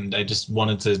energetic, and they just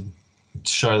wanted to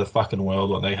show the fucking world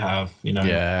what they have.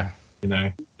 Yeah.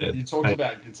 You talked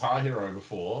about Guitar Hero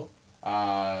before.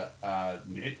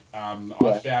 Nick,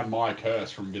 I found My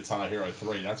Curse from Guitar Hero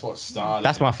 3. That's what started.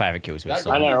 That's my favorite Killswitch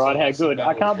song. I know, right? How good!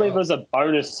 I can't believe it was a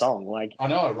bonus song. I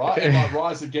know, right? And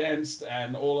Rise Against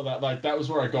and all of that. That was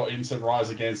where I got into Rise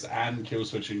Against and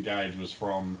Killswitch Engage was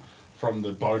from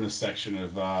the bonus section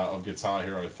of Guitar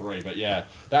Hero 3. But yeah,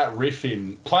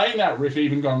 playing that riff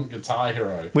even on Guitar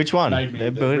Hero. Which one? Made me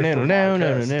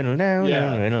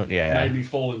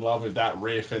fall in love with that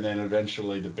riff, and then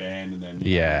eventually the band, and then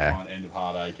End of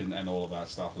Heartache and all of that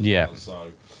stuff as well.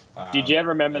 So did you ever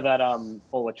remember that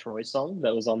Paula Troy song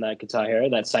that was on that Guitar Hero,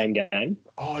 that same game?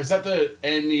 Oh, is that the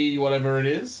NE whatever it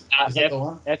is? Is that the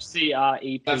one?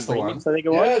 FCREP That's the one. remix, I think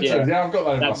it was. Yeah, I've got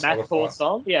that in my That Matt Core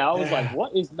song. Yeah, I was like,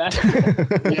 what is Matt?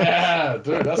 Yeah,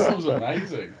 dude, that song's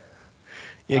amazing.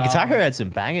 Yeah, Guitar Hero had some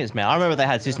bangers, man. I remember they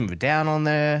had System of a Down on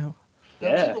there.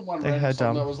 There was one random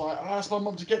song that was I asked my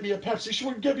mum to get me a Pepsi. She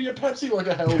wouldn't get me a Pepsi like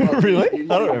a hell. Really? I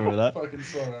don't remember that. Fucking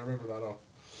song. I remember that off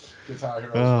Guitar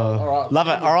Hero. All right, love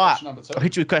it. All right, I'll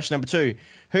hit you with question number 2.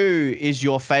 Who is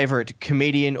your favorite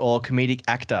comedian or comedic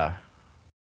actor?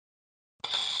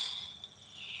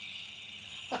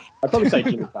 I'd probably say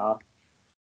Jimmy Carr.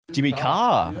 Jimmy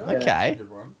Carr. Yeah, Okay. that's a good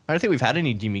one. I don't think we've had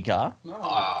any Jimmy Carr. No.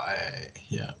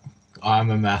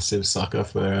 I'm a massive sucker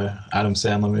for Adam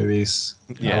Sandler movies.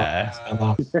 Yeah.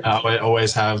 I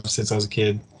always have since I was a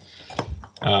kid.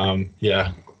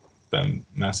 Been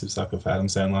massive sucker for Adam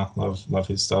Sandler. Love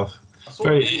his stuff.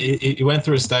 He went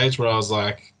through a stage where I was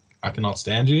like, I cannot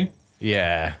stand you.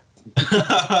 Yeah.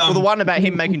 Well, the one about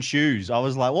him making shoes. I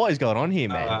was like, what is going on here,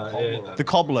 man? Yeah. The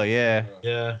cobbler, yeah.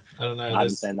 Yeah, I don't know. I haven't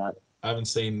seen that. I haven't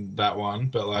seen that one,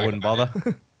 but like I wouldn't bother.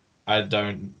 I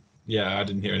don't. Yeah, I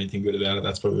didn't hear anything good about it.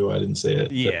 That's probably why I didn't see it.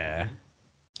 But Yeah.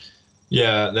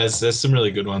 yeah, there's some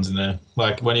really good ones in there.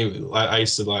 Like I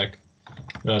used to like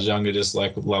when I was younger, just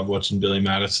like love watching Billy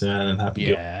Madison and Happy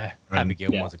Gilmore, Yeah. Happy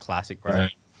Gilmore was a classic, bro.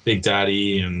 and Big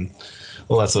Daddy, and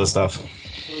all that sort of stuff.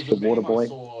 The Water Boy.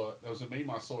 There was a meme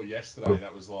I saw yesterday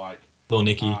that was like, Little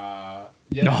Nicky. Oh,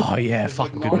 yeah, it was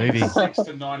fucking like good movie. 96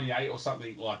 to 98 or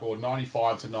something, like, or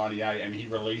 95 to 98, and he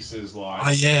releases like Oh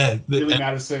yeah, Billy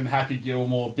Madison, Happy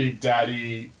Gilmore, Big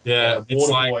Daddy, yeah. It's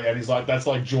Water like Boy, and he's like, that's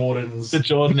like Jordan's. the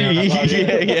Jordan Yeah,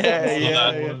 era.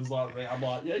 yeah. Jordan's like, I'm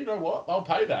like, yeah, you know what? I'll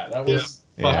pay that. That Yeah. was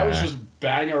that was Yeah. just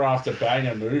banger after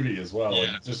banger movie as well.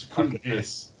 Yeah. Like, just couldn't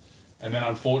miss. And then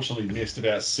unfortunately missed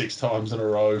about 6 times in a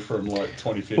row from like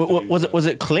 2015. Was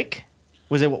it Click?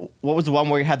 Was it what was the one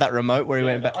where he had that remote where he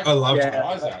went back? I loved cried it. my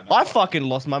eyes out. I fucking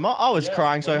lost my mind. I was Yeah,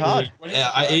 crying so when he- hard. when he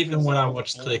Yeah, was even when I back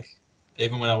watched and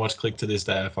Click, to this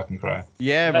day, I fucking cry.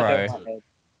 Yeah, bro.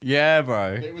 Yeah,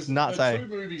 bro. It was Nuts, the eh? two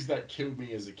movies that killed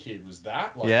me as a kid was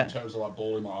that, like Yeah. in terms of like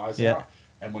bawling my eyes Yeah. out,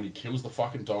 and when he kills the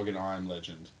fucking dog in I Am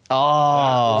Legend.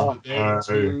 Oh, They're the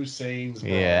two scenes. Bro.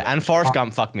 yeah. And Forrest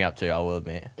Gump fucked me up too, I will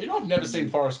admit. You know, I've never seen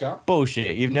Forrest Gump.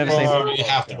 Bullshit. You've never Oh, seen. Oh, you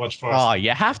have to watch Forrest. Oh,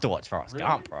 you have to watch Forrest Really?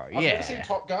 Gump, bro. I've never seen Yeah.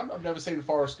 Top Gun. I've never seen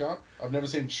Forrest Gump. I've never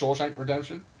seen Shawshank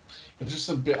Redemption. It's just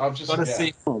some bit. I've just Gotta yeah.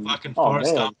 see fucking Oh,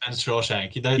 Forrest man. Gump and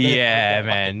Shawshank. Yeah, they're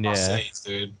man, fucking yeah. must-sees,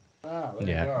 dude. Ah, there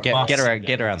you Yeah. go. Get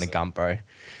around the Gump, bro.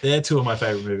 They're two of my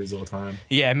favorite movies of all time.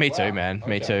 Yeah, me Wow, too, man.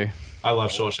 Me okay. too. I love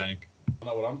Shawshank. I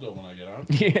know what I'm doing when I get home.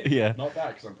 Yeah. Not that,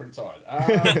 because I'm pretty tired.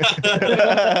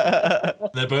 Yeah.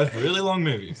 They're both really long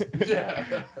movies.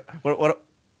 Yeah. What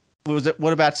was it?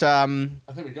 What about I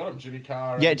think we got him, Jimmy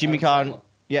Carr. Yeah, and Jimmy Adam Carr. Sandler.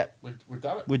 Yeah, We've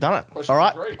done it. we've done it. Question All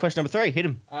right. number 3. Question number 3. Hit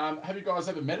him. Have you guys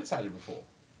ever meditated before?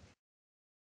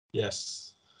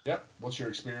 Yes. Yep. What's your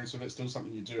experience with it? Still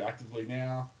something you do actively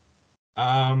now?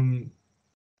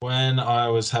 When I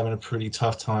was having a pretty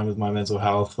tough time with my mental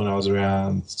health when I was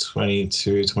around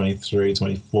 22, 23,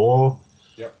 24,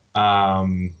 Yep.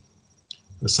 it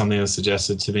was something that was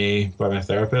suggested to me by my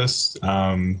therapist.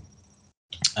 And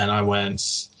I went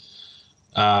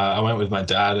with my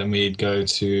dad, and we'd go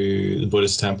to the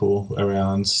Buddhist temple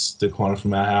around the corner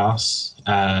from our house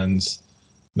and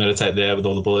meditate there with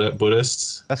all the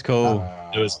Buddhists. That's cool.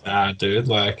 It was mad, dude.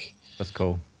 Like, That's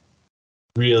cool.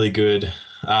 really good.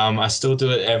 I still do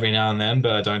it every now and then,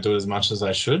 but I don't do it as much as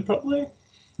I should probably.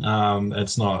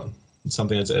 It's not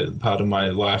something that's a part of my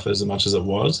life as much as it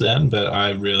was then, but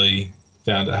I really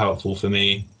found it helpful for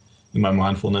me in my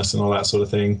mindfulness and all that sort of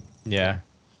thing. Yeah.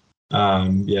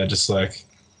 Just like,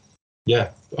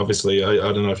 obviously, I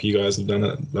don't know if you guys have done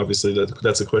it. Obviously,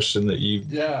 that's a question that you,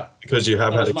 Yeah. because you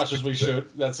have Not had as much as we should.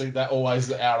 That's that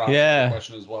always our answer Yeah. to the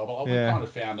question as well. But we Yeah. kind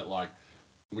of found that, like,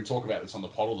 we talk about this on the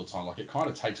pod all the time. Like, it kind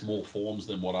of takes more forms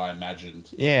than what I imagined.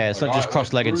 Yeah, it's Like, not just through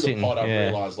cross-legged the sitting. pod, I Yeah.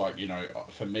 realized, like, you know,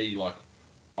 for me, like,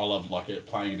 I love like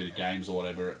playing a bit of games or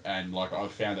whatever, and like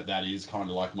I've found that is kind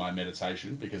of like my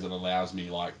meditation because it allows me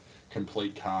like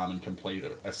complete calm and complete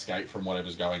escape from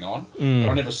whatever's going on. But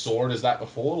I never saw it as that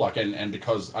before, like, and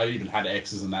because I even had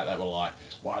exes and that were like,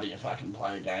 why do you fucking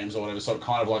play games or whatever? So it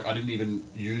kind of like I didn't even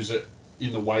use it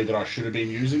in the way that I should have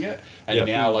been using it. And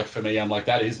now, like, for me, I'm like,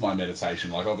 that is my meditation.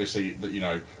 Like, obviously, you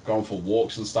know, going for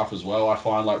walks and stuff as well, I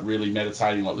find like really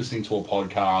meditating, like listening to a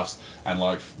podcast and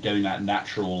like getting that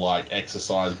natural like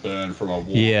exercise burn from a walk.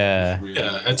 Yeah. Really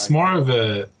it's more of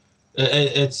a,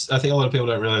 it's, I think a lot of people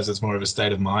don't realize it's more of a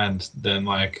state of mind than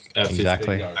like a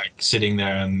Exactly. like sitting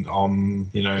there and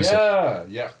you know, Yeah.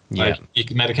 Yeah.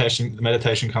 like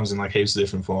meditation comes in like heaps of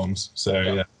different forms. So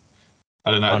Yeah. I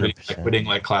don't know, like 100%. quitting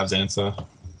like Clav's answer.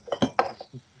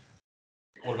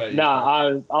 What about you?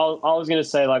 No, I was gonna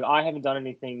say, like, I haven't done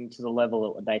anything to the level that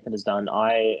what Nathan has done.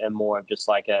 I am more of just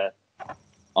like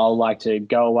I'll like to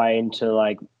go away into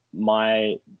like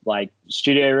my like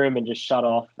studio room and just shut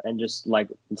off and just like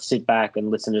sit back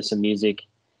and listen to some music.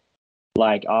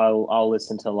 Like I'll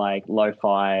listen to like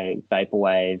lo-fi,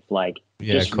 vaporwave, like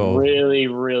Yeah, just cool. really,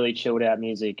 really chilled out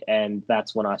music, and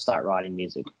that's when I start writing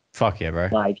music. Fuck yeah, bro.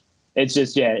 Like, it's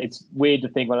just, it's weird to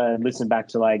think when I listen back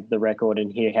to like the record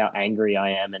and hear how angry I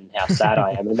am and how sad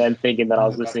I am, and then thinking that I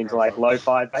was listening to like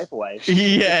lo-fi vaporwave.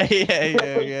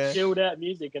 Yeah. Chilled out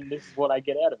music, and this is what I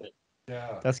get out of it.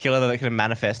 Yeah. That's killer that it can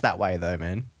manifest that way, though,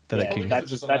 man. That Yeah, it can. that's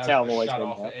just how allows I've you to always shut been,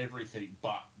 off yeah. everything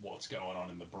but what's going on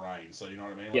in the brain. So you know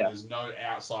what I mean? Like, Yeah. there's no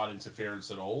outside interference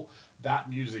at all. That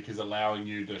music is allowing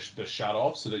you to shut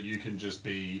off so that you can just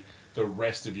be the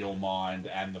rest of your mind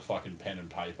and the fucking pen and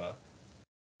paper.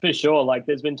 For sure. Like,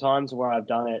 there's been times where I've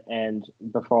done it, and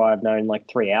before I've known, like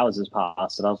 3 hours has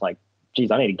passed, and I was like, geez,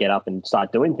 I need to get up and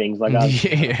start doing things. Like,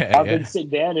 I've been sitting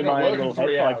down in my own little head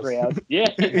for like 3 hours.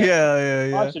 Yeah.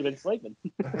 Yeah. I should have been sleeping.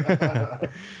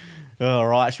 All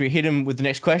right, should we hit him with the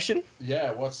next question?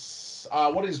 Yeah,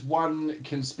 what is one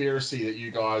conspiracy that you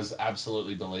guys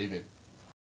absolutely believe in?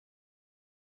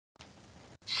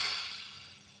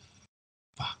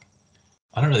 Fuck.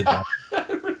 I don't really.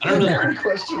 Every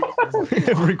question.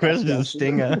 Every question is a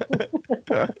stinger.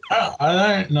 I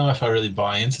don't know if I really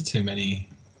buy into too many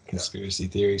conspiracy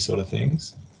theory sort of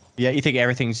things. Yeah, you think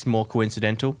everything's more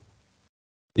coincidental?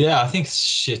 Yeah, I think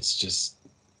shit's just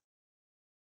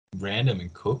random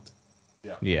and cooked.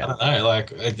 Yeah. I don't know.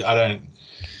 Like, I don't.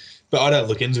 But I don't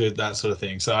look into it, that sort of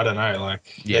thing. So I don't know.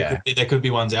 Like, there could be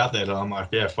ones out there that I'm like,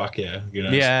 yeah, fuck yeah, you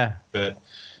know. Yeah. But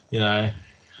you know,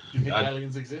 do you think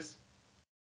aliens exist?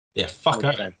 Yeah, fuck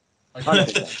it.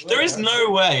 There is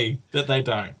no way that they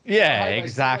don't. Yeah,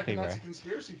 exactly, bro. That's a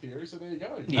conspiracy theory, so there you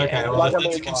go. Yeah. Okay, well, if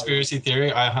that's a conspiracy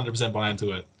theory, I 100% buy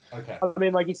into it. Okay. I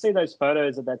mean, like, you see those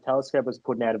photos that telescope was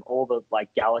putting out of all the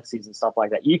like galaxies and stuff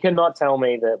like that. You cannot tell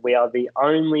me that we are the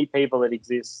only people that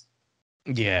exist.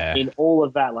 Yeah. In all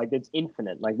of that, like, it's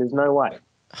infinite. Like, there's no way.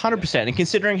 100%. And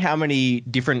considering how many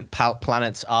different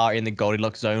planets are in the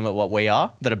Goldilocks zone, like what we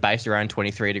are, that are based around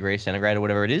 23 degrees centigrade or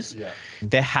whatever it is,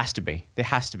 there has to be. There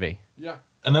has to be. Yeah.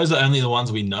 And those are only the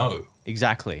ones we know.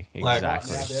 Exactly. Like,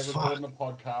 exactly. Now they're recording the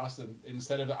podcast, and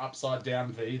instead of the upside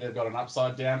down V, they've got an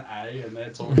upside down A, and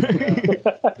they're talking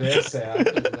about their sound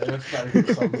and their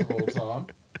favourite songs of all time.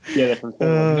 Yeah, we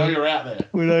know you're out there.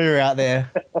 We know you're out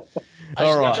there.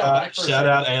 All right. Shout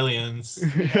out aliens.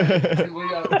 Can we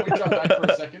jump back for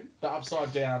a second? The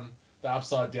upside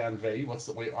down V.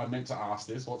 I meant to ask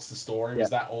this. What's the story? Was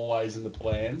that always in the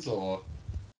plans, or?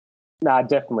 Nah,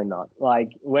 definitely not.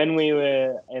 Like, when we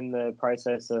were in the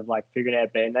process of like figuring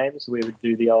out band names, we would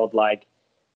do the old like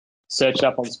search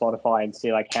up on Spotify and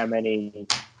see like how many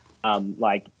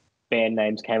like band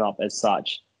names came up as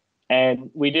such. And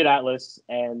we did Atlas,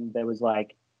 and there was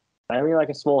like only like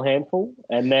a small handful,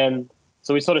 and then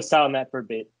so we sort of sat on that for a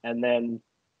bit, and then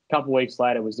a couple of weeks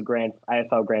later was the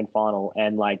AFL Grand Final,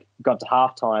 and like got to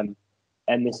halftime,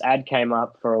 and this ad came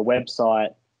up for a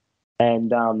website,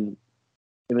 and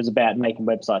it was about making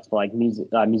websites for like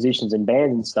musicians and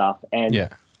bands and stuff, and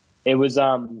it was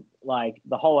like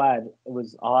the whole ad. It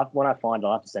was when I find it,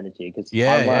 I'll have to send it to you because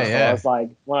I was like,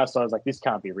 when I saw it, I was like, this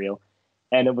can't be real,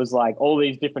 and it was like all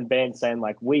these different bands saying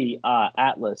like, we are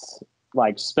Atlas,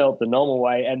 like spelt the normal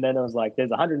way, and then it was like, there's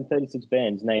 136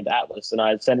 bands named Atlas, and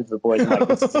I sent it to the boys, and like,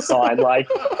 this is a sign, like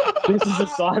this is a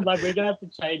sign, like we're gonna have to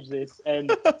change this,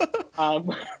 and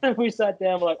we sat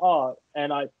down, we're like, oh,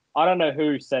 and I don't know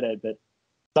who said it, but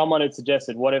someone had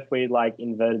suggested, what if we like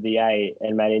inverted the A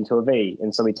and made it into a V,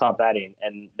 and so we typed that in,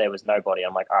 and there was nobody.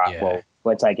 I'm like, all right, well,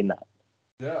 we're taking that.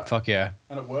 Yeah. Fuck yeah.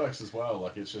 And it works as well.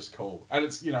 Like, it's just cool. And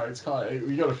it's, you know, it's kind of,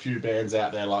 we got a few bands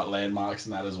out there like Landmarks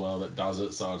and that as well that does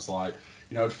it. So it's like,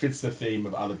 you know, it fits the theme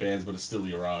of other bands, but it's still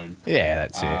your own. Yeah,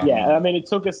 that's it. Yeah, I mean, it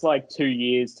took us like 2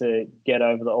 years to get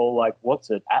over the all like, what's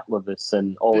it, Atlavis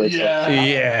and all this. Yeah.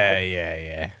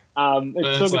 It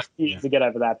took us years to get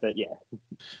over that, but yeah.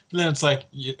 Then it's like,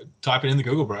 you type it in the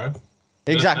Google, bro.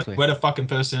 Exactly. Where the fucking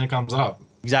first thing it comes up.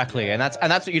 Exactly, and that's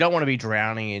what you don't want to be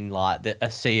drowning in, like a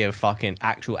sea of fucking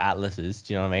actual atlases.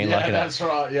 Do you know what I mean? Yeah, like that's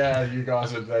right. Yeah, you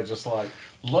guys they're just like,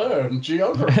 learn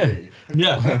geography.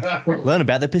 Learn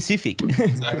about the Pacific.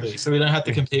 Exactly. So we don't have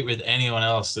to compete with anyone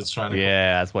else that's trying to.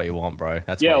 Yeah, that's what you want, bro.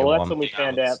 That's that's when we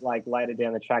found out. Like later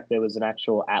down the track, there was an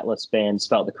actual Atlas band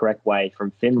spelled the correct way from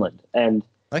Finland, and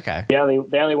the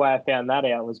only way I found that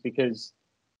out was because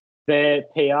their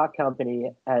PR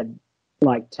company had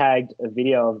like tagged a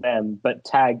video of them, but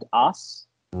tagged us.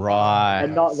 Right.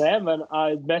 And not them. And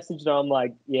I messaged them,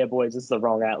 like, yeah, boys, this is the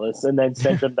wrong Atlas. And then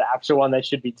sent them the actual one they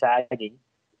should be tagging.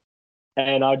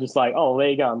 And I was just like, oh, there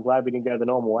you go. I'm glad we didn't go the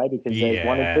normal way because there's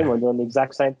one in Finland doing the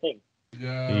exact same thing.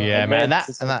 Yeah, man.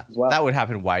 That would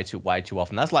happen way too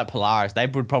often. That's like Polaris. They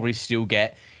would probably still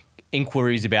get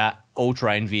inquiries about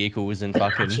all-terrain vehicles and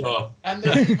fucking. Sure. And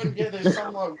there's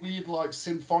some like weird like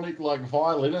symphonic like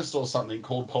violinist or something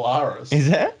called Polaris. Is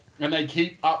there? And they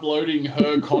keep uploading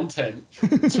her content to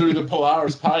the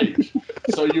Polaris page.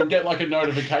 So you'll get like a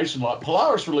notification like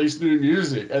Polaris released new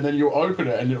music, and then you'll open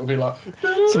it and it'll be like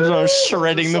someone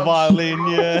shredding the violin,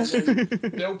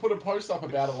 They'll put a post up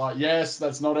about it like, yes,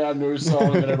 that's not our new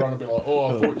song, and then everyone will be like, oh,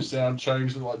 I thought your sound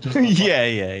changed, and like just like,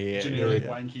 generic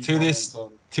wanky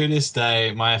to this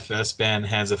day, my first band,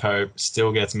 Hands of Hope,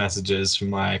 still gets messages from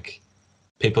like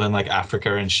people in like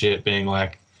Africa and shit being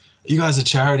like, you guys are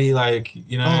charity, like,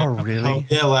 you know. Oh, really?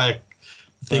 Yeah, like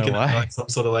thinking of way. like some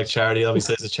sort of like charity.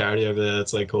 Obviously, there's a charity over there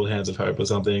that's like called Hands of Hope or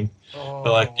something. Oh,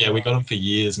 But like, yeah, we got them for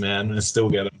years, man, and still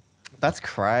get them. That's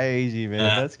crazy, man.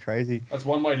 Yeah. That's crazy. That's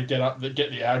one way to get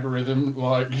the algorithm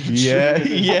like. Yeah,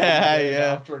 tuned in yeah,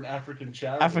 yeah. After an African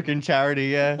charity. African charity,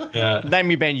 yeah. Yeah. Name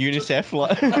me band UNICEF.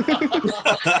 Like.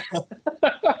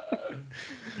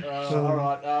 All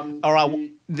right. All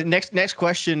right. The next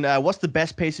question. What's the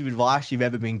best piece of advice you've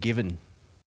ever been given?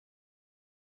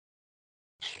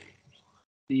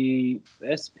 The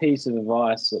best piece of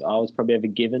advice that I was probably ever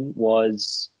given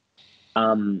was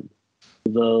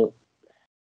the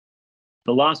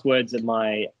last words that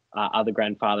my other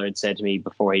grandfather had said to me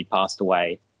before he passed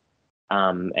away.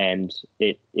 And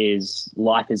it is,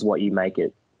 life is what you make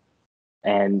it.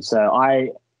 And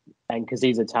so because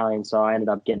he's Italian, so I ended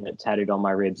up getting it tattooed on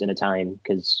my ribs in Italian,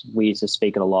 because we used to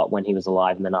speak it a lot when he was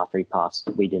alive, and then after he passed,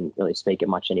 we didn't really speak it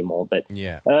much anymore. But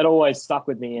Yeah. it always stuck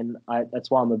with me, and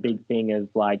that's why I'm a big thing of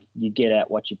like, you get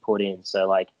out what you put in. So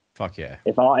like, Fuck yeah.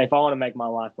 if I want to make my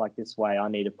life like this way, I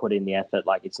need to put in the effort.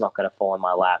 Like, it's not going to fall in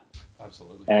my lap,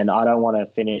 Absolutely. and I don't want to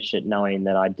finish it knowing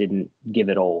that I didn't give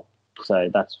it all. So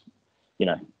that's,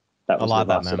 that was like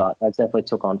the that, advice man. that definitely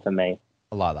took on for me.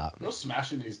 I like that. You're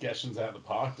smashing these questions out of the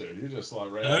park, dude. You're just like,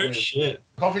 No shit.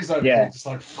 Coffee's over Yeah. here, just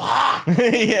like, fuck.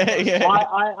 yeah.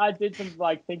 I did some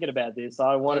like thinking about this.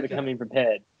 I wanted to come in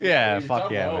prepared. Yeah, You've fuck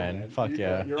done yeah, well, man. Fuck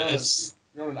yeah. You're on It's-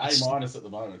 you're on an A- at the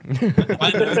moment.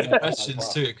 I know the questions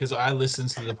too because I listen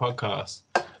to the podcast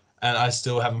and I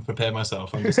still haven't prepared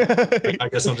myself. I guess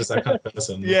I'm just that kind of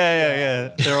person. Yeah.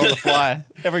 They're on the fly.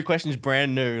 Every question's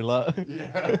brand new. Like.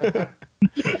 Yeah.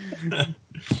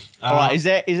 All right. Is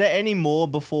there any more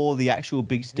before the actual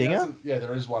big stinger? Yeah,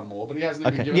 there is one more, but he hasn't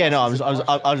even Okay. given Yeah. us No. his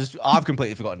advice yet. I've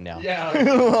completely forgotten now.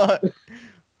 Yeah.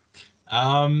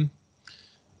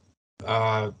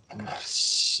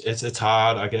 It's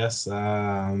hard, I guess.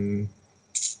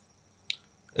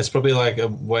 It's probably like a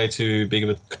way too big of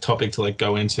a topic to like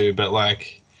go into, but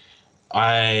like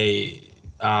I'm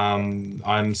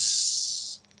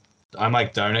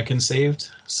like donor conceived,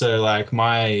 so like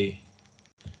my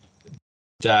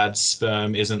dad's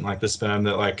sperm isn't like the sperm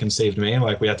that like conceived me.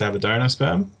 Like we had to have a donor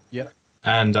sperm. Yeah.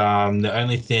 And the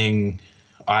only thing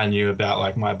I knew about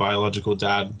like my biological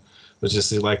dad was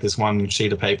just like this one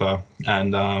sheet of paper,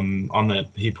 and on it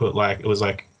he put like, it was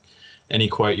like any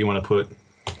quote you want to put,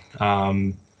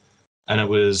 and it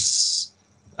was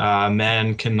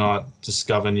man cannot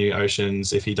discover new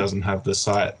oceans if he doesn't have the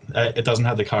sight. It doesn't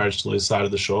have the courage to lose sight of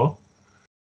the shore.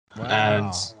 Wow.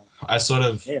 And I sort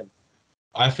of, Yeah.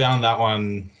 I found that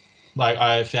one, like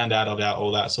I found out about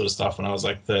all that sort of stuff when I was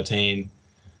like 13.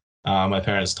 My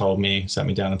parents sat me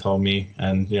down and told me,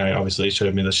 and obviously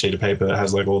showed me the sheet of paper that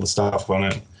has like all the stuff on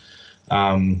it,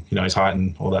 his height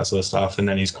and all that sort of stuff, and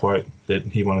then his quote that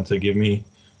he wanted to give me.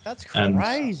 That's And,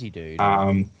 crazy, dude.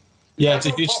 Yeah, it's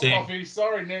a huge thing. Coffee.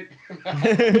 Sorry, Nick.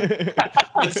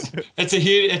 It's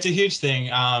a huge thing.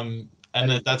 And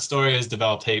that story has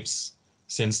developed heaps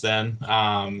since then.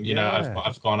 Yeah.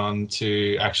 I've gone on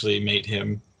to actually meet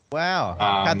him. Wow.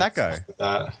 How'd that go?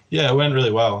 Yeah, it went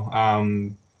really well.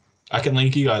 I can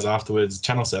link you guys afterwards.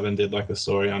 Channel 7 did like a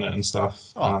story on it and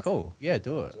stuff. Oh, cool. Yeah,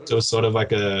 do it. So it was sort of like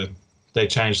they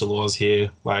changed the laws here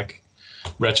like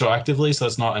retroactively, so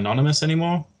it's not anonymous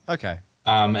anymore. Okay.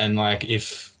 And like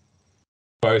if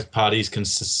both parties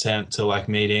consent to like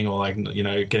meeting or like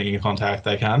getting in contact,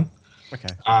 they can. Okay.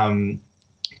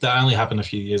 That only happened a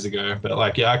few years ago, but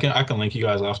like I can link you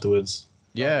guys afterwards.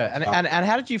 Yeah, and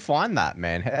how did you find that,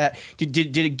 man? Did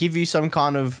it give you some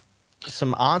kind of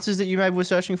answers that you maybe were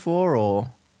searching for, or?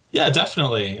 Yeah,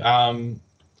 definitely.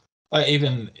 Like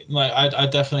even like I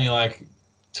definitely like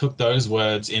took those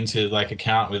words into like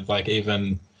account with like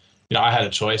even I had a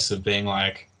choice of being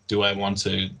like, do I want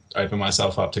to open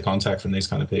myself up to contact from these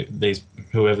kind of people,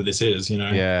 whoever this is,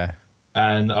 Yeah.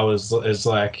 And it's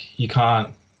like you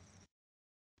can't.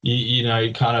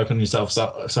 You can't open yourself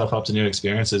up to new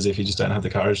experiences if you just don't have the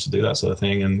courage to do that sort of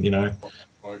thing, and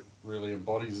Like really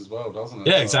embodies as well, doesn't it?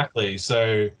 Yeah, exactly.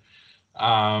 So,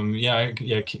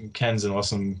 Ken's an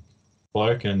awesome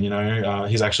bloke, and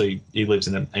he lives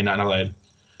in Adelaide.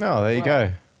 Oh, there you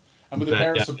go. And were the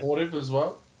parents Yeah. supportive as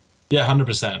well? Yeah,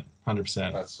 100%.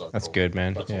 That's so That's cool. good,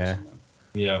 man. That's Yeah. awesome, man.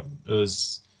 Yeah, it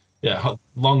was. Yeah,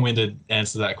 long-winded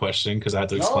answer to that question because I had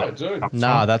to No, explain. I do.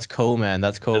 Nah, that's cool, man.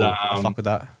 That's cool. But, Fuck with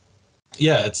that.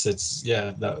 Yeah, it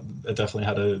definitely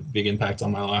had a big impact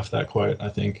on my life, that quote, I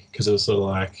think, because it was sort of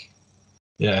like,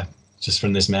 yeah, just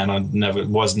from this man I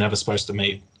was never supposed to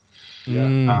meet,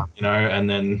 Mm. and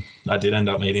then I did end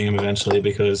up meeting him eventually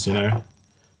because,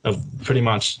 of pretty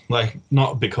much like,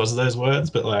 not because of those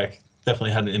words, but like definitely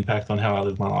had an impact on how I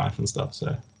lived my life and stuff.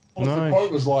 So What if the Nice.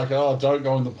 quote was like, "Oh, don't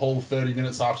go in the pool 30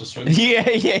 minutes after swimming"? Yeah.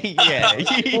 Do you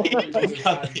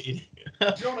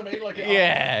know what I mean? Like,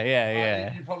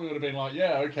 Yeah. you probably would have been like,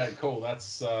 yeah, okay, cool.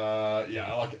 That's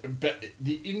yeah, like, but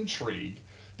the intrigue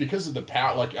because of the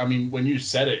power. Like, I mean, when you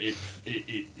said it,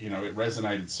 you know, it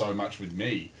resonated so much with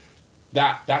me.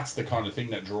 That's the kind of thing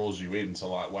that draws you into,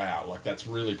 like, wow, like that's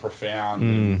really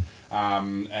profound,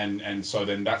 and so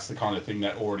then that's the kind of thing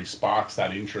that already sparks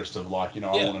that interest of, like, you know,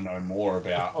 I want to know more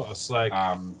about like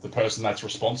the person that's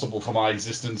responsible for my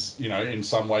existence, you know, in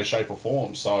some way, shape, or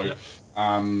form. So,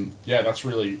 yeah, that's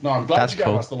really no. I'm glad That's you gave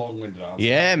cool. us the long-winded answer.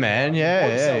 Yeah, man. You brought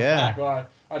yourself Yeah. back.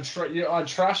 I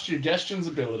trust your Gestion's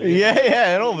ability.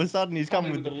 Yeah. And all of a sudden he's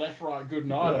coming coming with the left, right, good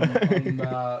night on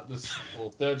this, well,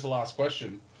 third to last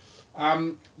question.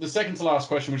 The second to last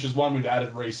question, which is one we've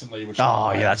added recently, which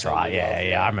Oh, yeah, that's right.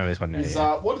 Yeah. I remember this one now. is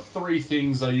Yeah. what 3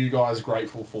 things are you guys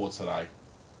grateful for today?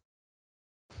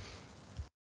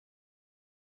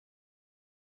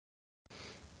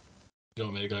 Do you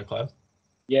want me to go, Clive?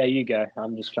 Yeah, you go.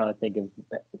 I'm just trying to think of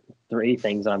 3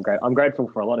 things that I'm grateful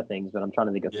for a lot of things, but I'm trying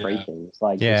to think of 3 things.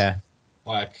 Like, Yeah.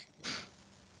 Like,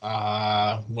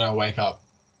 when I wake up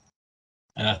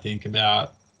and I think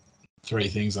about 3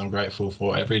 things I'm grateful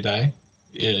for every day,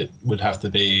 it would have to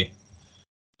be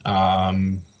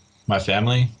my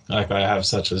family. Like, I have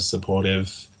such a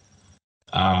supportive,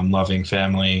 loving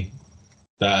family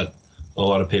that a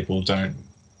lot of people don't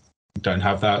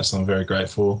have that. So I'm very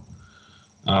grateful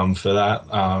for that.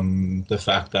 The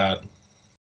fact that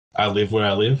I live where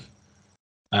I live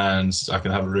and I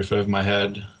can have a roof over my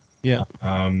head. Yeah.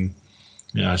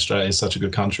 You know, Australia is such a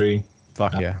good country.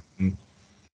 Fuck yeah.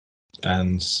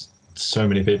 And so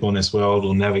many people in this world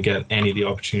will never get any of the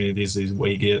opportunities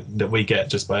we get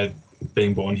just by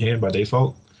being born here by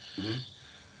default.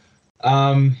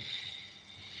 Mm-hmm.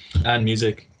 And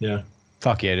music, yeah.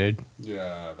 Fuck yeah, dude.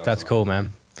 Yeah, that's cool,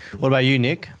 man. What about you,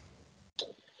 Nick?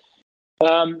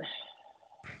 3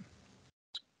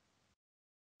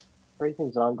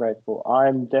 things that I'm grateful.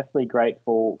 I'm definitely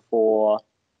grateful for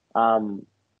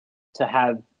to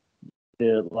have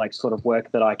the, like, sort of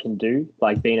work that I can do.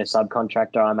 Like, being a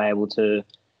subcontractor, I'm able to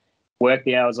work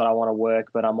the hours that I want to work,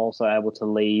 but I'm also able to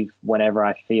leave whenever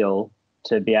I feel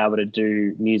to be able to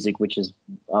do music, which is,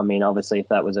 I mean, obviously, if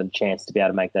that was a chance to be able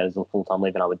to make that as a full-time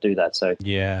living, I would do that. So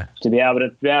Yeah. to be able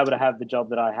to have the job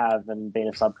that I have and being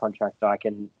a subcontractor, I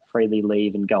can freely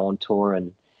leave and go on tour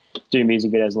and do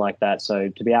music videos like that. So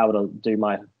to be able to do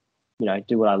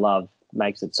do what I love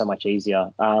makes it so much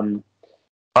easier. I'm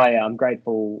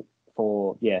grateful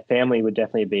for, family would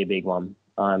definitely be a big one.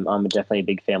 I'm definitely a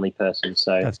big family person.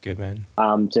 So That's good, man.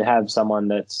 to have someone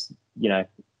that's,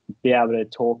 be able to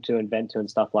talk to and vent to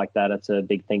and stuff like that, it's a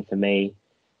big thing for me.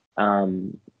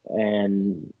 And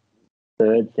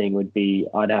third thing would be,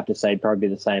 I'd have to say probably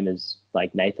the same as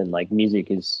like Nathan. Like, music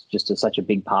is just such a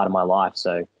big part of my life.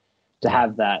 So to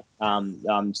have that,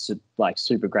 I'm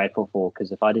super grateful for,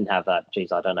 because if I didn't have that,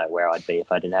 geez, I don't know where I'd be if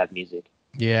I didn't have music.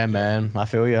 Yeah, man. I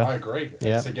feel you. I agree.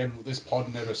 Yeah. Again, this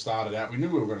pod never started out. We knew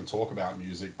we were going to talk about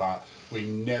music, but we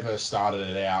never started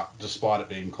it out, despite it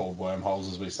being called Wormholes,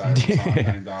 as we say every time,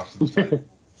 named after the Fate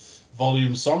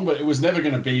Volume song. But it was never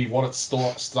going to be what it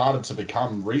started to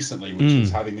become recently, which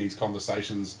is having these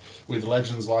conversations with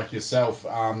legends like yourself.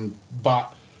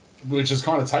 But which has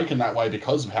kind of taken that way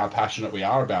because of how passionate we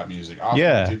are about music. After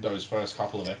we did those first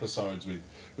couple of episodes with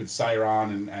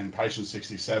Seiran and Patient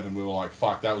 67, we were like,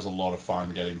 fuck, that was a lot of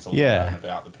fun getting to learn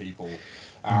about the people.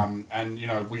 And,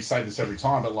 we say this every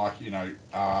time, but, like,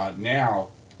 now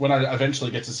when I eventually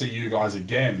get to see you guys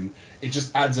again, it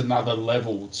just adds another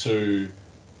level to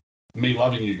me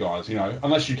loving you guys,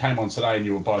 unless you came on today and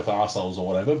you were both arseholes or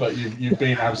whatever, but you've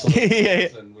been absolutely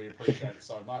and we appreciate it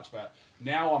so much. But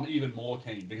now I'm even more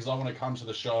keen because I want to come to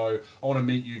the show. I want to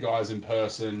meet you guys in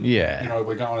person. Yeah.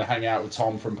 We're going to hang out with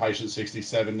Tom from Patient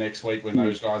 67 next week when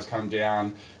those guys come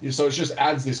down. So it just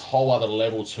adds this whole other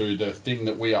level to the thing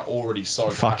that we are already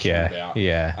so passionate about.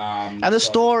 Yeah. And the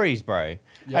stories, bro.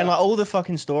 Yeah. And, like, all the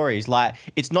fucking stories. Like,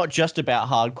 it's not just about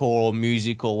hardcore or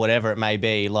music or whatever it may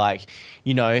be. Like,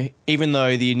 even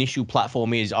though the initial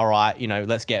platform is, all right,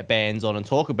 let's get bands on and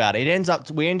talk about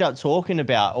it, we end up talking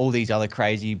about all these other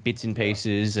crazy bits and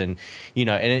pieces, and and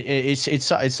it's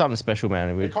something special,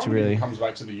 man. It kind of really comes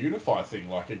back to the Unify thing.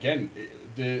 Like, again,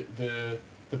 the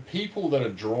people that are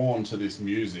drawn to this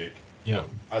music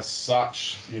are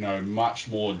such, much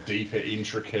more deeper,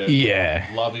 intricate,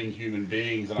 loving human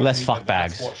beings. And less I think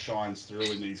that's what shines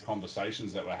through in these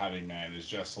conversations that we're having, man, is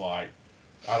just like,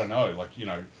 I don't know, like,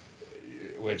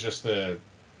 we're just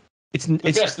the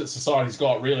best that society's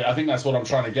got, really. I think that's what I'm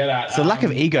trying to get at. It's the lack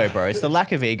of ego, bro. It's the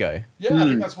lack of ego. Yeah, I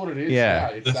think that's what it is. Yeah.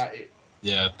 It's that.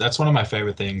 Yeah, that's one of my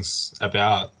favorite things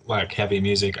about like heavy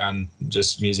music and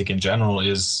just music in general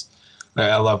is like,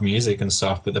 I love music and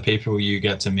stuff, but the people you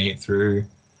get to meet through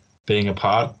being a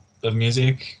part of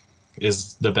music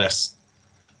is the best.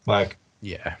 Like,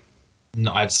 Yeah.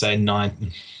 I'd say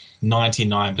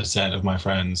 99% of my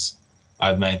friends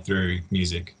I've made through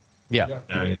music. Yeah. Yeah.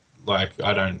 You know, like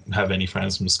I don't have any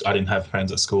friends from. I didn't have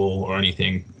friends at school or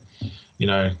anything. You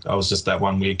know, I was just that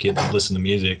one weird kid that listened to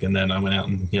music, and then I went out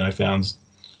and found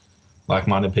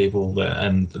like-minded people.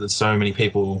 And there's so many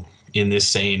people in this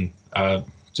scene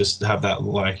just have that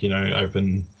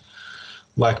open,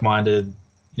 like-minded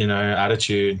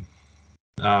attitude.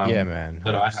 Yeah, man.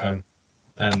 That I 100%. have,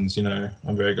 and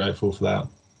I'm very grateful for that.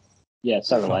 Yeah, it's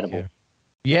so relatable.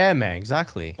 Yeah, man.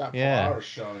 Exactly. That Yeah. Polaris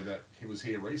show that he was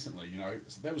here recently,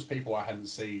 there was people I hadn't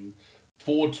seen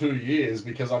for 2 years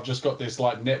because I've just got this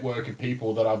like network of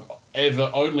people that I've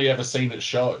only ever seen at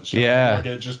shows. Yeah. Like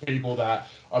it's just people that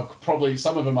I've probably,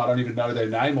 some of them I don't even know their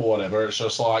name or whatever. It's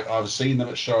just like I've seen them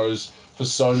at shows for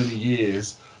so many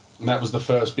years. And that was the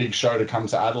first big show to come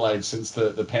to Adelaide since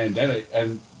the pandemic.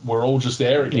 And we're all just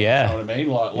there again. Yeah. You know what I mean?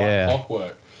 Like Yeah.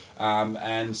 clockwork.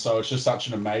 And so it's just such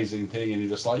an amazing thing, and you're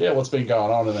just like, yeah, what's been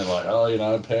going on? And they're like,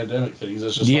 oh, pandemic things.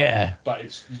 It's just Yeah. but you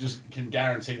just can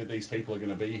guarantee that these people are going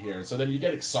to be here. And so then you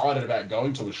get excited about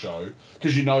going to a show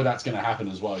because you know that's going to happen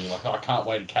as well. You're like, oh, I can't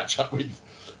wait to catch up with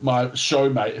my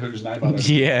showmate whose name I don't know.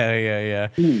 Yeah.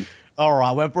 All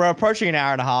right, we're approaching an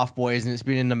hour and a half, boys, and it's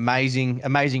been an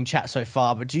amazing chat so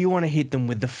far. But do you want to hit them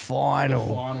with the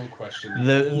final Question.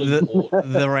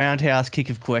 the roundhouse kick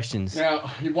of questions? Now,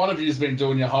 one of you has been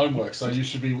doing your homework, so you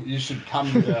should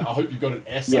come with I hope you've got an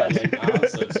essay and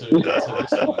answer to this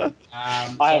one.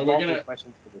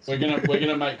 So we're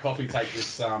gonna make Coffee take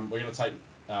this. We're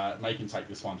gonna make him take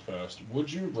this one first.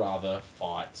 Would you rather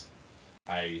fight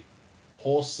a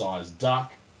horse-sized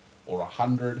duck or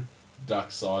 100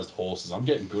 duck-sized horses? I'm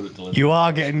getting good at delivering. You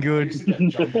are getting I good. used to get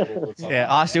jumbled all the time.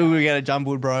 Yeah, I still will get it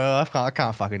jumbled, bro. I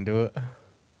can't fucking do it.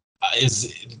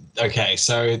 Okay,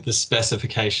 so the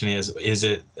specification is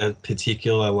it a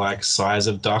particular like size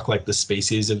of duck, like the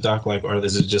species of duck, like, or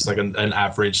is it just like an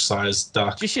average size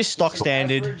duck? Just your stock It's an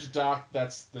standard. average duck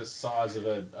that's the size of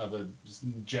a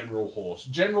general horse.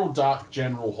 General duck,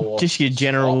 general horse. Just your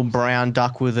general Stock. brown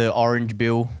duck with an orange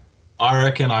bill. I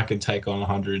reckon I could take on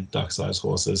 100 duck-sized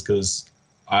horses because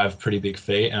I have pretty big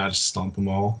feet and I just stomp them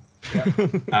all.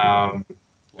 Yeah.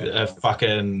 A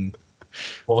fucking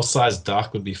horse-sized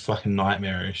duck would be fucking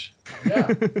nightmarish. Yeah,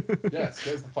 it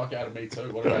scares the fuck out of me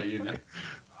too. What about you, Nick?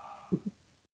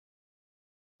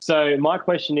 So my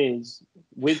question is,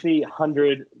 with the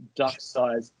 100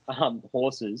 duck-sized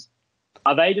horses,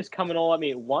 are they just coming all at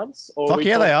me at once? Or Fuck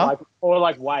yeah, they are.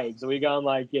 like waves? Are we going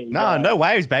like, yeah? No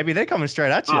waves, baby. They're coming straight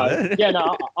at you.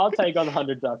 I'll take on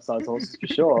 100 duck-sized horses for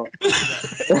sure.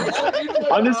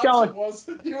 I'm just going-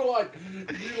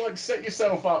 You set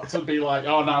yourself up to be like,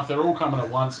 oh no, if they're all coming at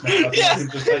once, man, I think I can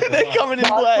just take They're one. coming in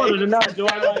I wanted to waves.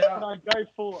 know, can I go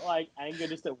full like anger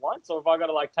just at once, or if I got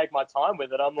to like take my time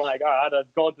with it, I'm like, all right,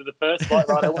 I've gone through the first fight,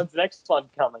 right? When's the next one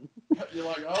coming? You're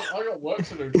like, oh, I got work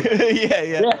to do.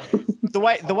 yeah. The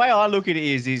way I look at it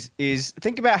is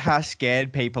think about how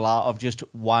scared people are of just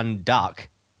one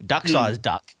duck-sized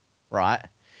duck, right?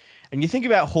 And you think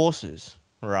about horses,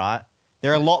 right?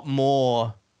 They're a lot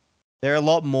more,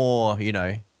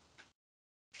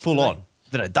 full on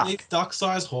than a duck. These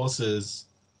duck-sized horses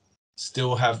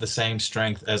still have the same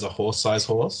strength as a horse-sized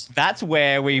horse. That's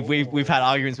where we've had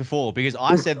arguments before because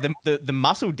I said the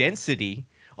muscle density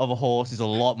of a horse is a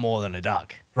lot more than a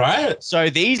duck. Right? So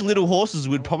these little horses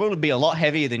would probably be a lot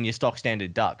heavier than your stock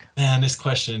standard duck. Man, this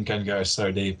question can go so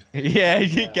deep. Yeah,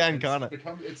 you can kind of.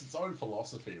 It's its own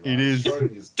philosophy, right? It is.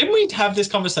 Didn't we have this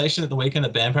conversation at the weekend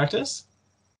at band practice?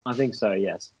 I think so.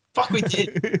 Yes. Fuck, we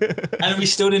did. And we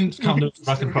still didn't come to a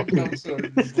fucking problem.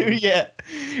 Yeah,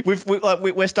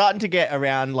 we're starting to get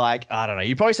around like I don't know.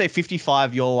 You probably say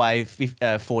 55 your way,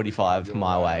 45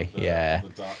 my way. Yeah,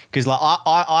 because like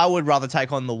I would rather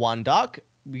take on the one duck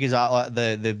because I like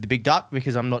the big duck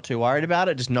because I'm not too worried about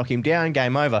it. Just knock him down,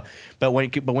 game over. But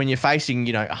when you're facing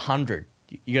 100,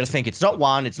 you got to think it's not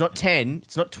 1, it's not 10,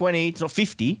 it's not 20, it's not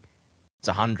 50. It's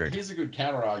 100. Here's a good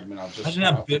counter argument. Imagine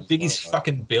how big his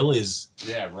fucking bill is.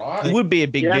 Yeah, right. It would be a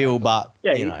big deal, but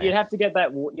Yeah, you'd have to get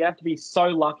that. You have to be so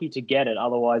lucky to get it.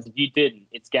 Otherwise, if you didn't,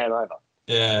 it's game over.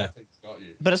 Yeah. Got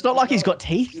you. But it's not like he's got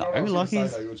teeth You know though. what I was Like gonna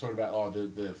he's say, though? You were talking about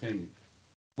the thing.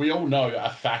 we all know a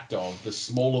fact of the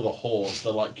smaller the horse,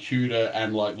 the like cuter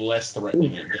and like less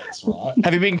threatening it gets, right?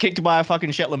 Have you been kicked by a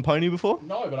fucking Shetland pony before?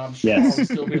 No, but I'm sure Yes. I'll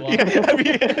still be like.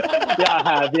 Yeah,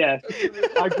 I have. Yeah,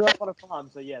 I grew up on a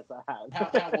farm, so yes, I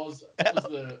have. How was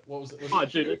what was it? Was Oh,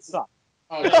 it dude, cute? it sucked.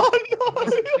 Oh, Oh no!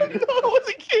 Was it cute? No, it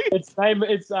wasn't cute.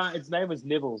 Its name was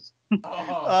Nibbles.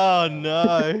 Oh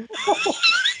no!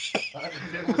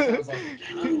 Nibbles sounds like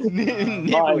a cunt.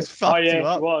 Nibbles fucked yeah, you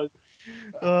up. It was.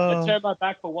 I Oh. turned my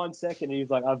back for 1 second, and he's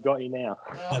like, "I've got you now."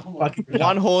 Oh, my God.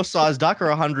 One horse-sized duck or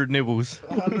 100 nibbles?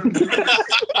 100 nibbles.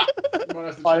 You might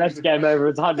have to Oh, change that's the game over.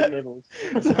 It's 100 Nibbles.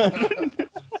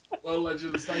 Well,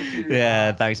 legends, thank you.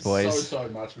 Yeah, thanks, boys. So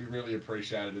much. We really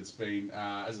appreciate it. It's been,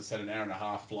 as I said, an hour and a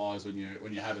half flies when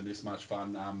you're having this much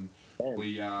fun.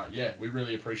 We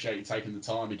really appreciate you taking the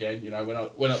time again. You know,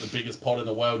 we're not the biggest pod in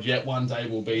the world yet. One day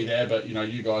we'll be there, but you know,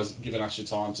 you guys giving us your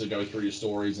time to go through your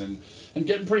stories and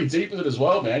getting pretty deep with it as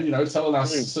well, man. You know, telling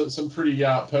us some pretty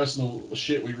personal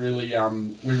shit. We really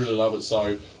love it.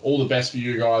 So all the best for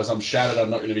you guys. I'm shattered. I'm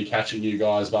not going to be catching you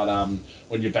guys, but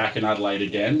when you're back in Adelaide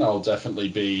again, I'll definitely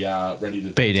be ready to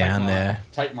Be down there.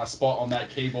 Take my spot on that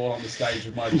keyboard on the stage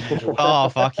with my usual. Oh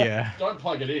fuck yeah! Don't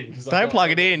plug it in. Don't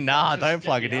plug it in. Nah, don't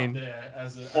plug it in.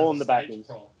 All in the back end.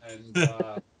 And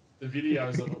the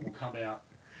videos of it will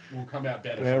come out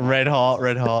better. Yeah, red hot.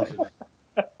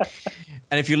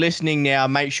 And if you're listening now,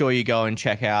 make sure you go and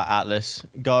check out Atlas.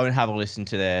 Go and have a listen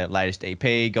to their latest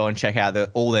EP. Go and check out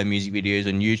all their music videos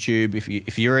on YouTube.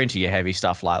 If you're into your heavy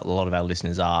stuff like a lot of our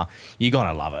listeners are, you're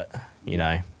gonna love it. You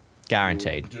know,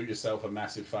 guaranteed. Do yourself a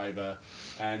massive favor.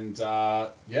 And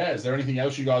is there anything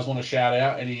else you guys want to shout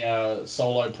out? Any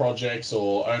solo projects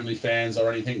or OnlyFans or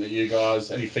anything that you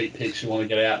guys, any feet pics you want to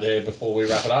get out there before we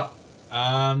wrap it up?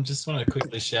 Just want to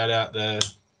quickly shout out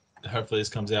hopefully this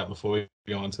comes out before we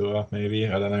go on tour, maybe.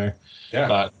 I don't know. Yeah.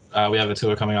 But we have a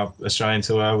tour coming up, Australian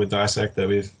tour with Dissect that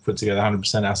we've put together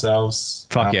 100% ourselves.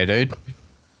 Fuck yeah, dude.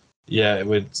 Yeah,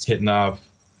 we're hitting up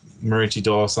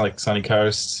Maroochydore, like Sunny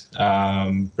Coast,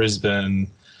 Brisbane,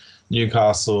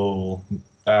 Newcastle,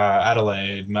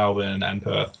 Adelaide, Melbourne, and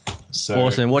Perth. So,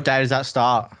 Awesome. What day does that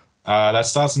start? that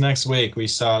starts next week. We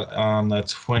start on the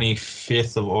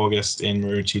 25th of August in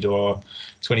Maroochydore,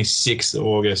 26th of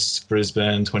August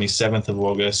Brisbane, 27th of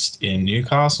August in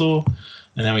Newcastle,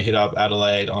 and then we hit up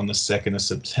Adelaide on the 2nd of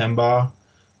September,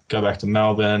 go back to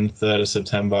Melbourne, 3rd of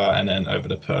September, and then over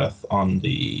to Perth on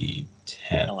the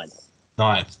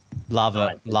 9th. Love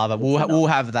it. We'll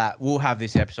have that. We'll have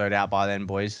this episode out by then,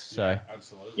 boys. So Yeah,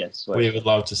 absolutely. Yes. We would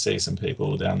love to see some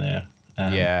people down there.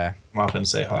 yeah, Come up and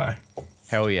say hi.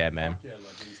 hell yeah, man. Yeah,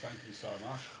 legends. Thank you so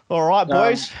much. All right,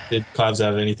 boys. Did Clives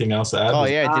have anything else to add? Oh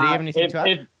yeah, did he have anything if, to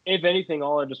add? if anything,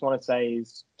 all I just want to say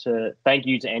is to thank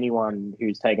you to anyone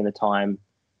who's taken the time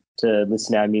to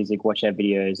listen to our music, watch our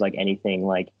videos, like anything.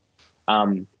 Like,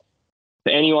 for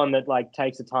anyone that like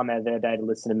takes the time out of their day to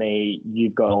listen to me,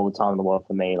 you've got all the time in the world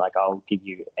for me. Like, I'll give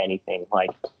you anything. Like,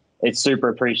 it's super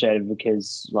appreciated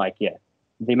because, like, yeah,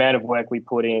 the amount of work we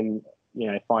put in, you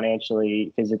know,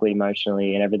 financially, physically,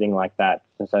 emotionally, and everything like that.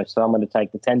 So someone to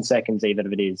take the 10 seconds, even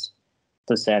if it is,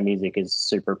 to listen to our music is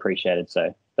super appreciated.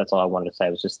 So that's all I wanted to say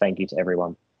was just thank you to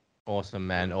everyone. Awesome,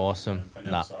 man. Awesome. Thank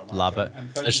you Nah, so much. love it.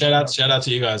 And thank A you shout so out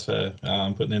to you guys for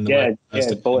putting in the Yeah, work.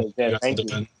 yeah, boys, yeah, You guys thank are you.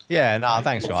 doing- Yeah, no,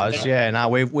 thanks guys. Yeah, no,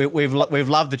 we've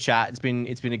loved the chat. It's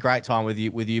been a great time with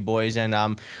you boys,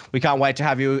 and we can't wait to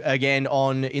have you again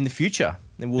on in the future.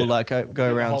 And we'll like go Get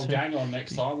the around. whole gang on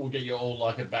next time. We'll get you all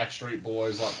like a Backstreet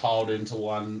Boys, like piled into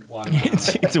one into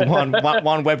one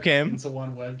webcam. into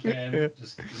one webcam. Yeah.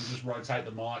 Just rotate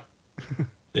the mic.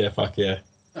 Yeah, fuck yeah.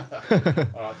 All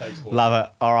right, thanks, boys. Love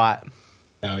it. All right.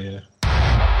 Hell yeah.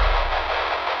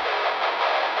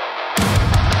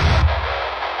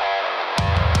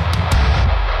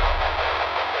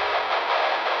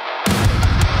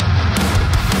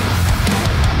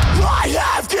 I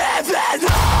have given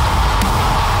up.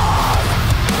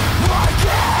 I'm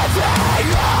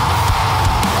giving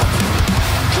up.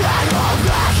 Can't hold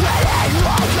back any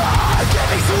longer.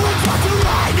 Giving to it, but the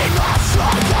lightning not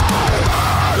stronger.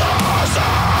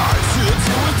 Innocence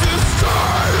until it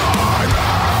destroy me.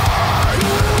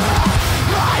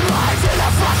 My mind's in a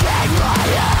fucking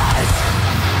riot.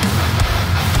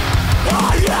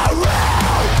 Are you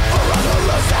real? Or a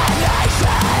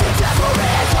hallucination? Death for me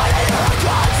is what I hear a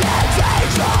content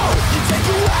angel. You take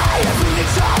away everything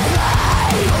from me.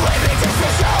 Believing this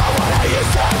is all what I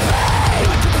used to be.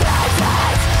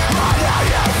 Dependent on how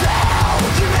you feel.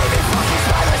 You made me fucking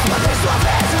smile, but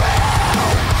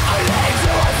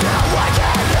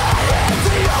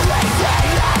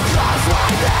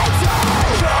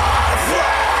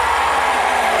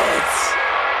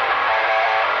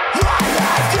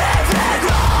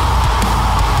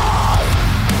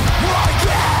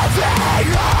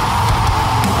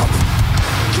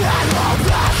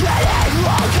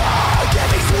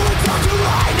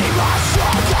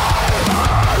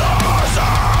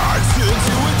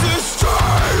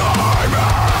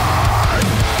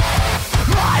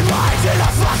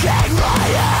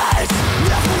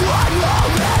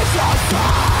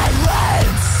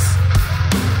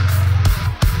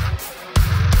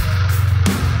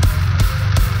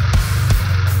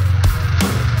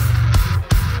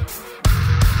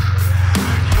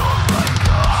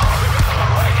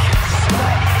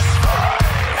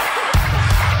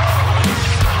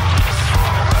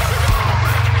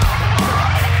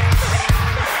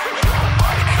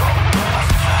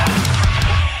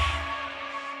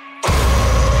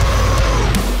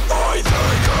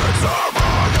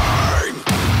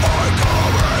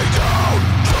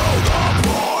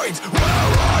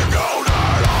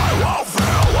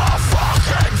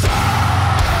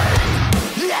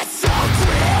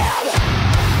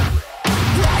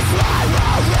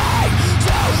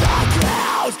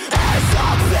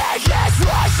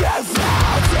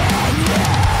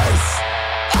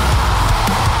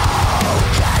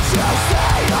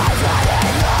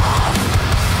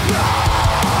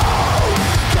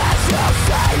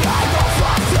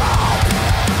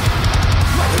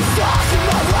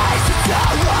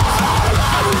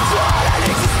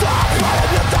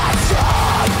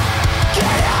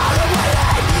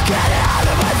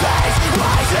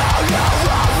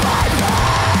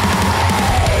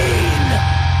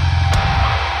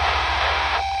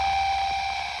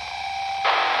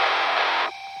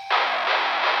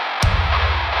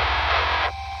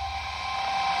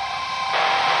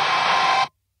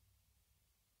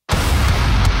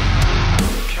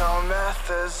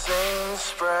scene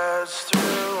spreads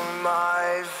through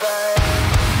my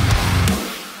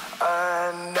veins.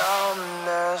 A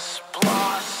numbness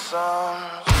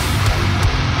blossoms.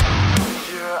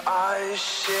 Your eyes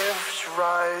shift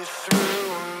right through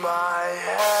my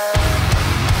head.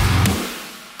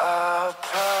 A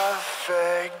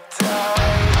perfect day.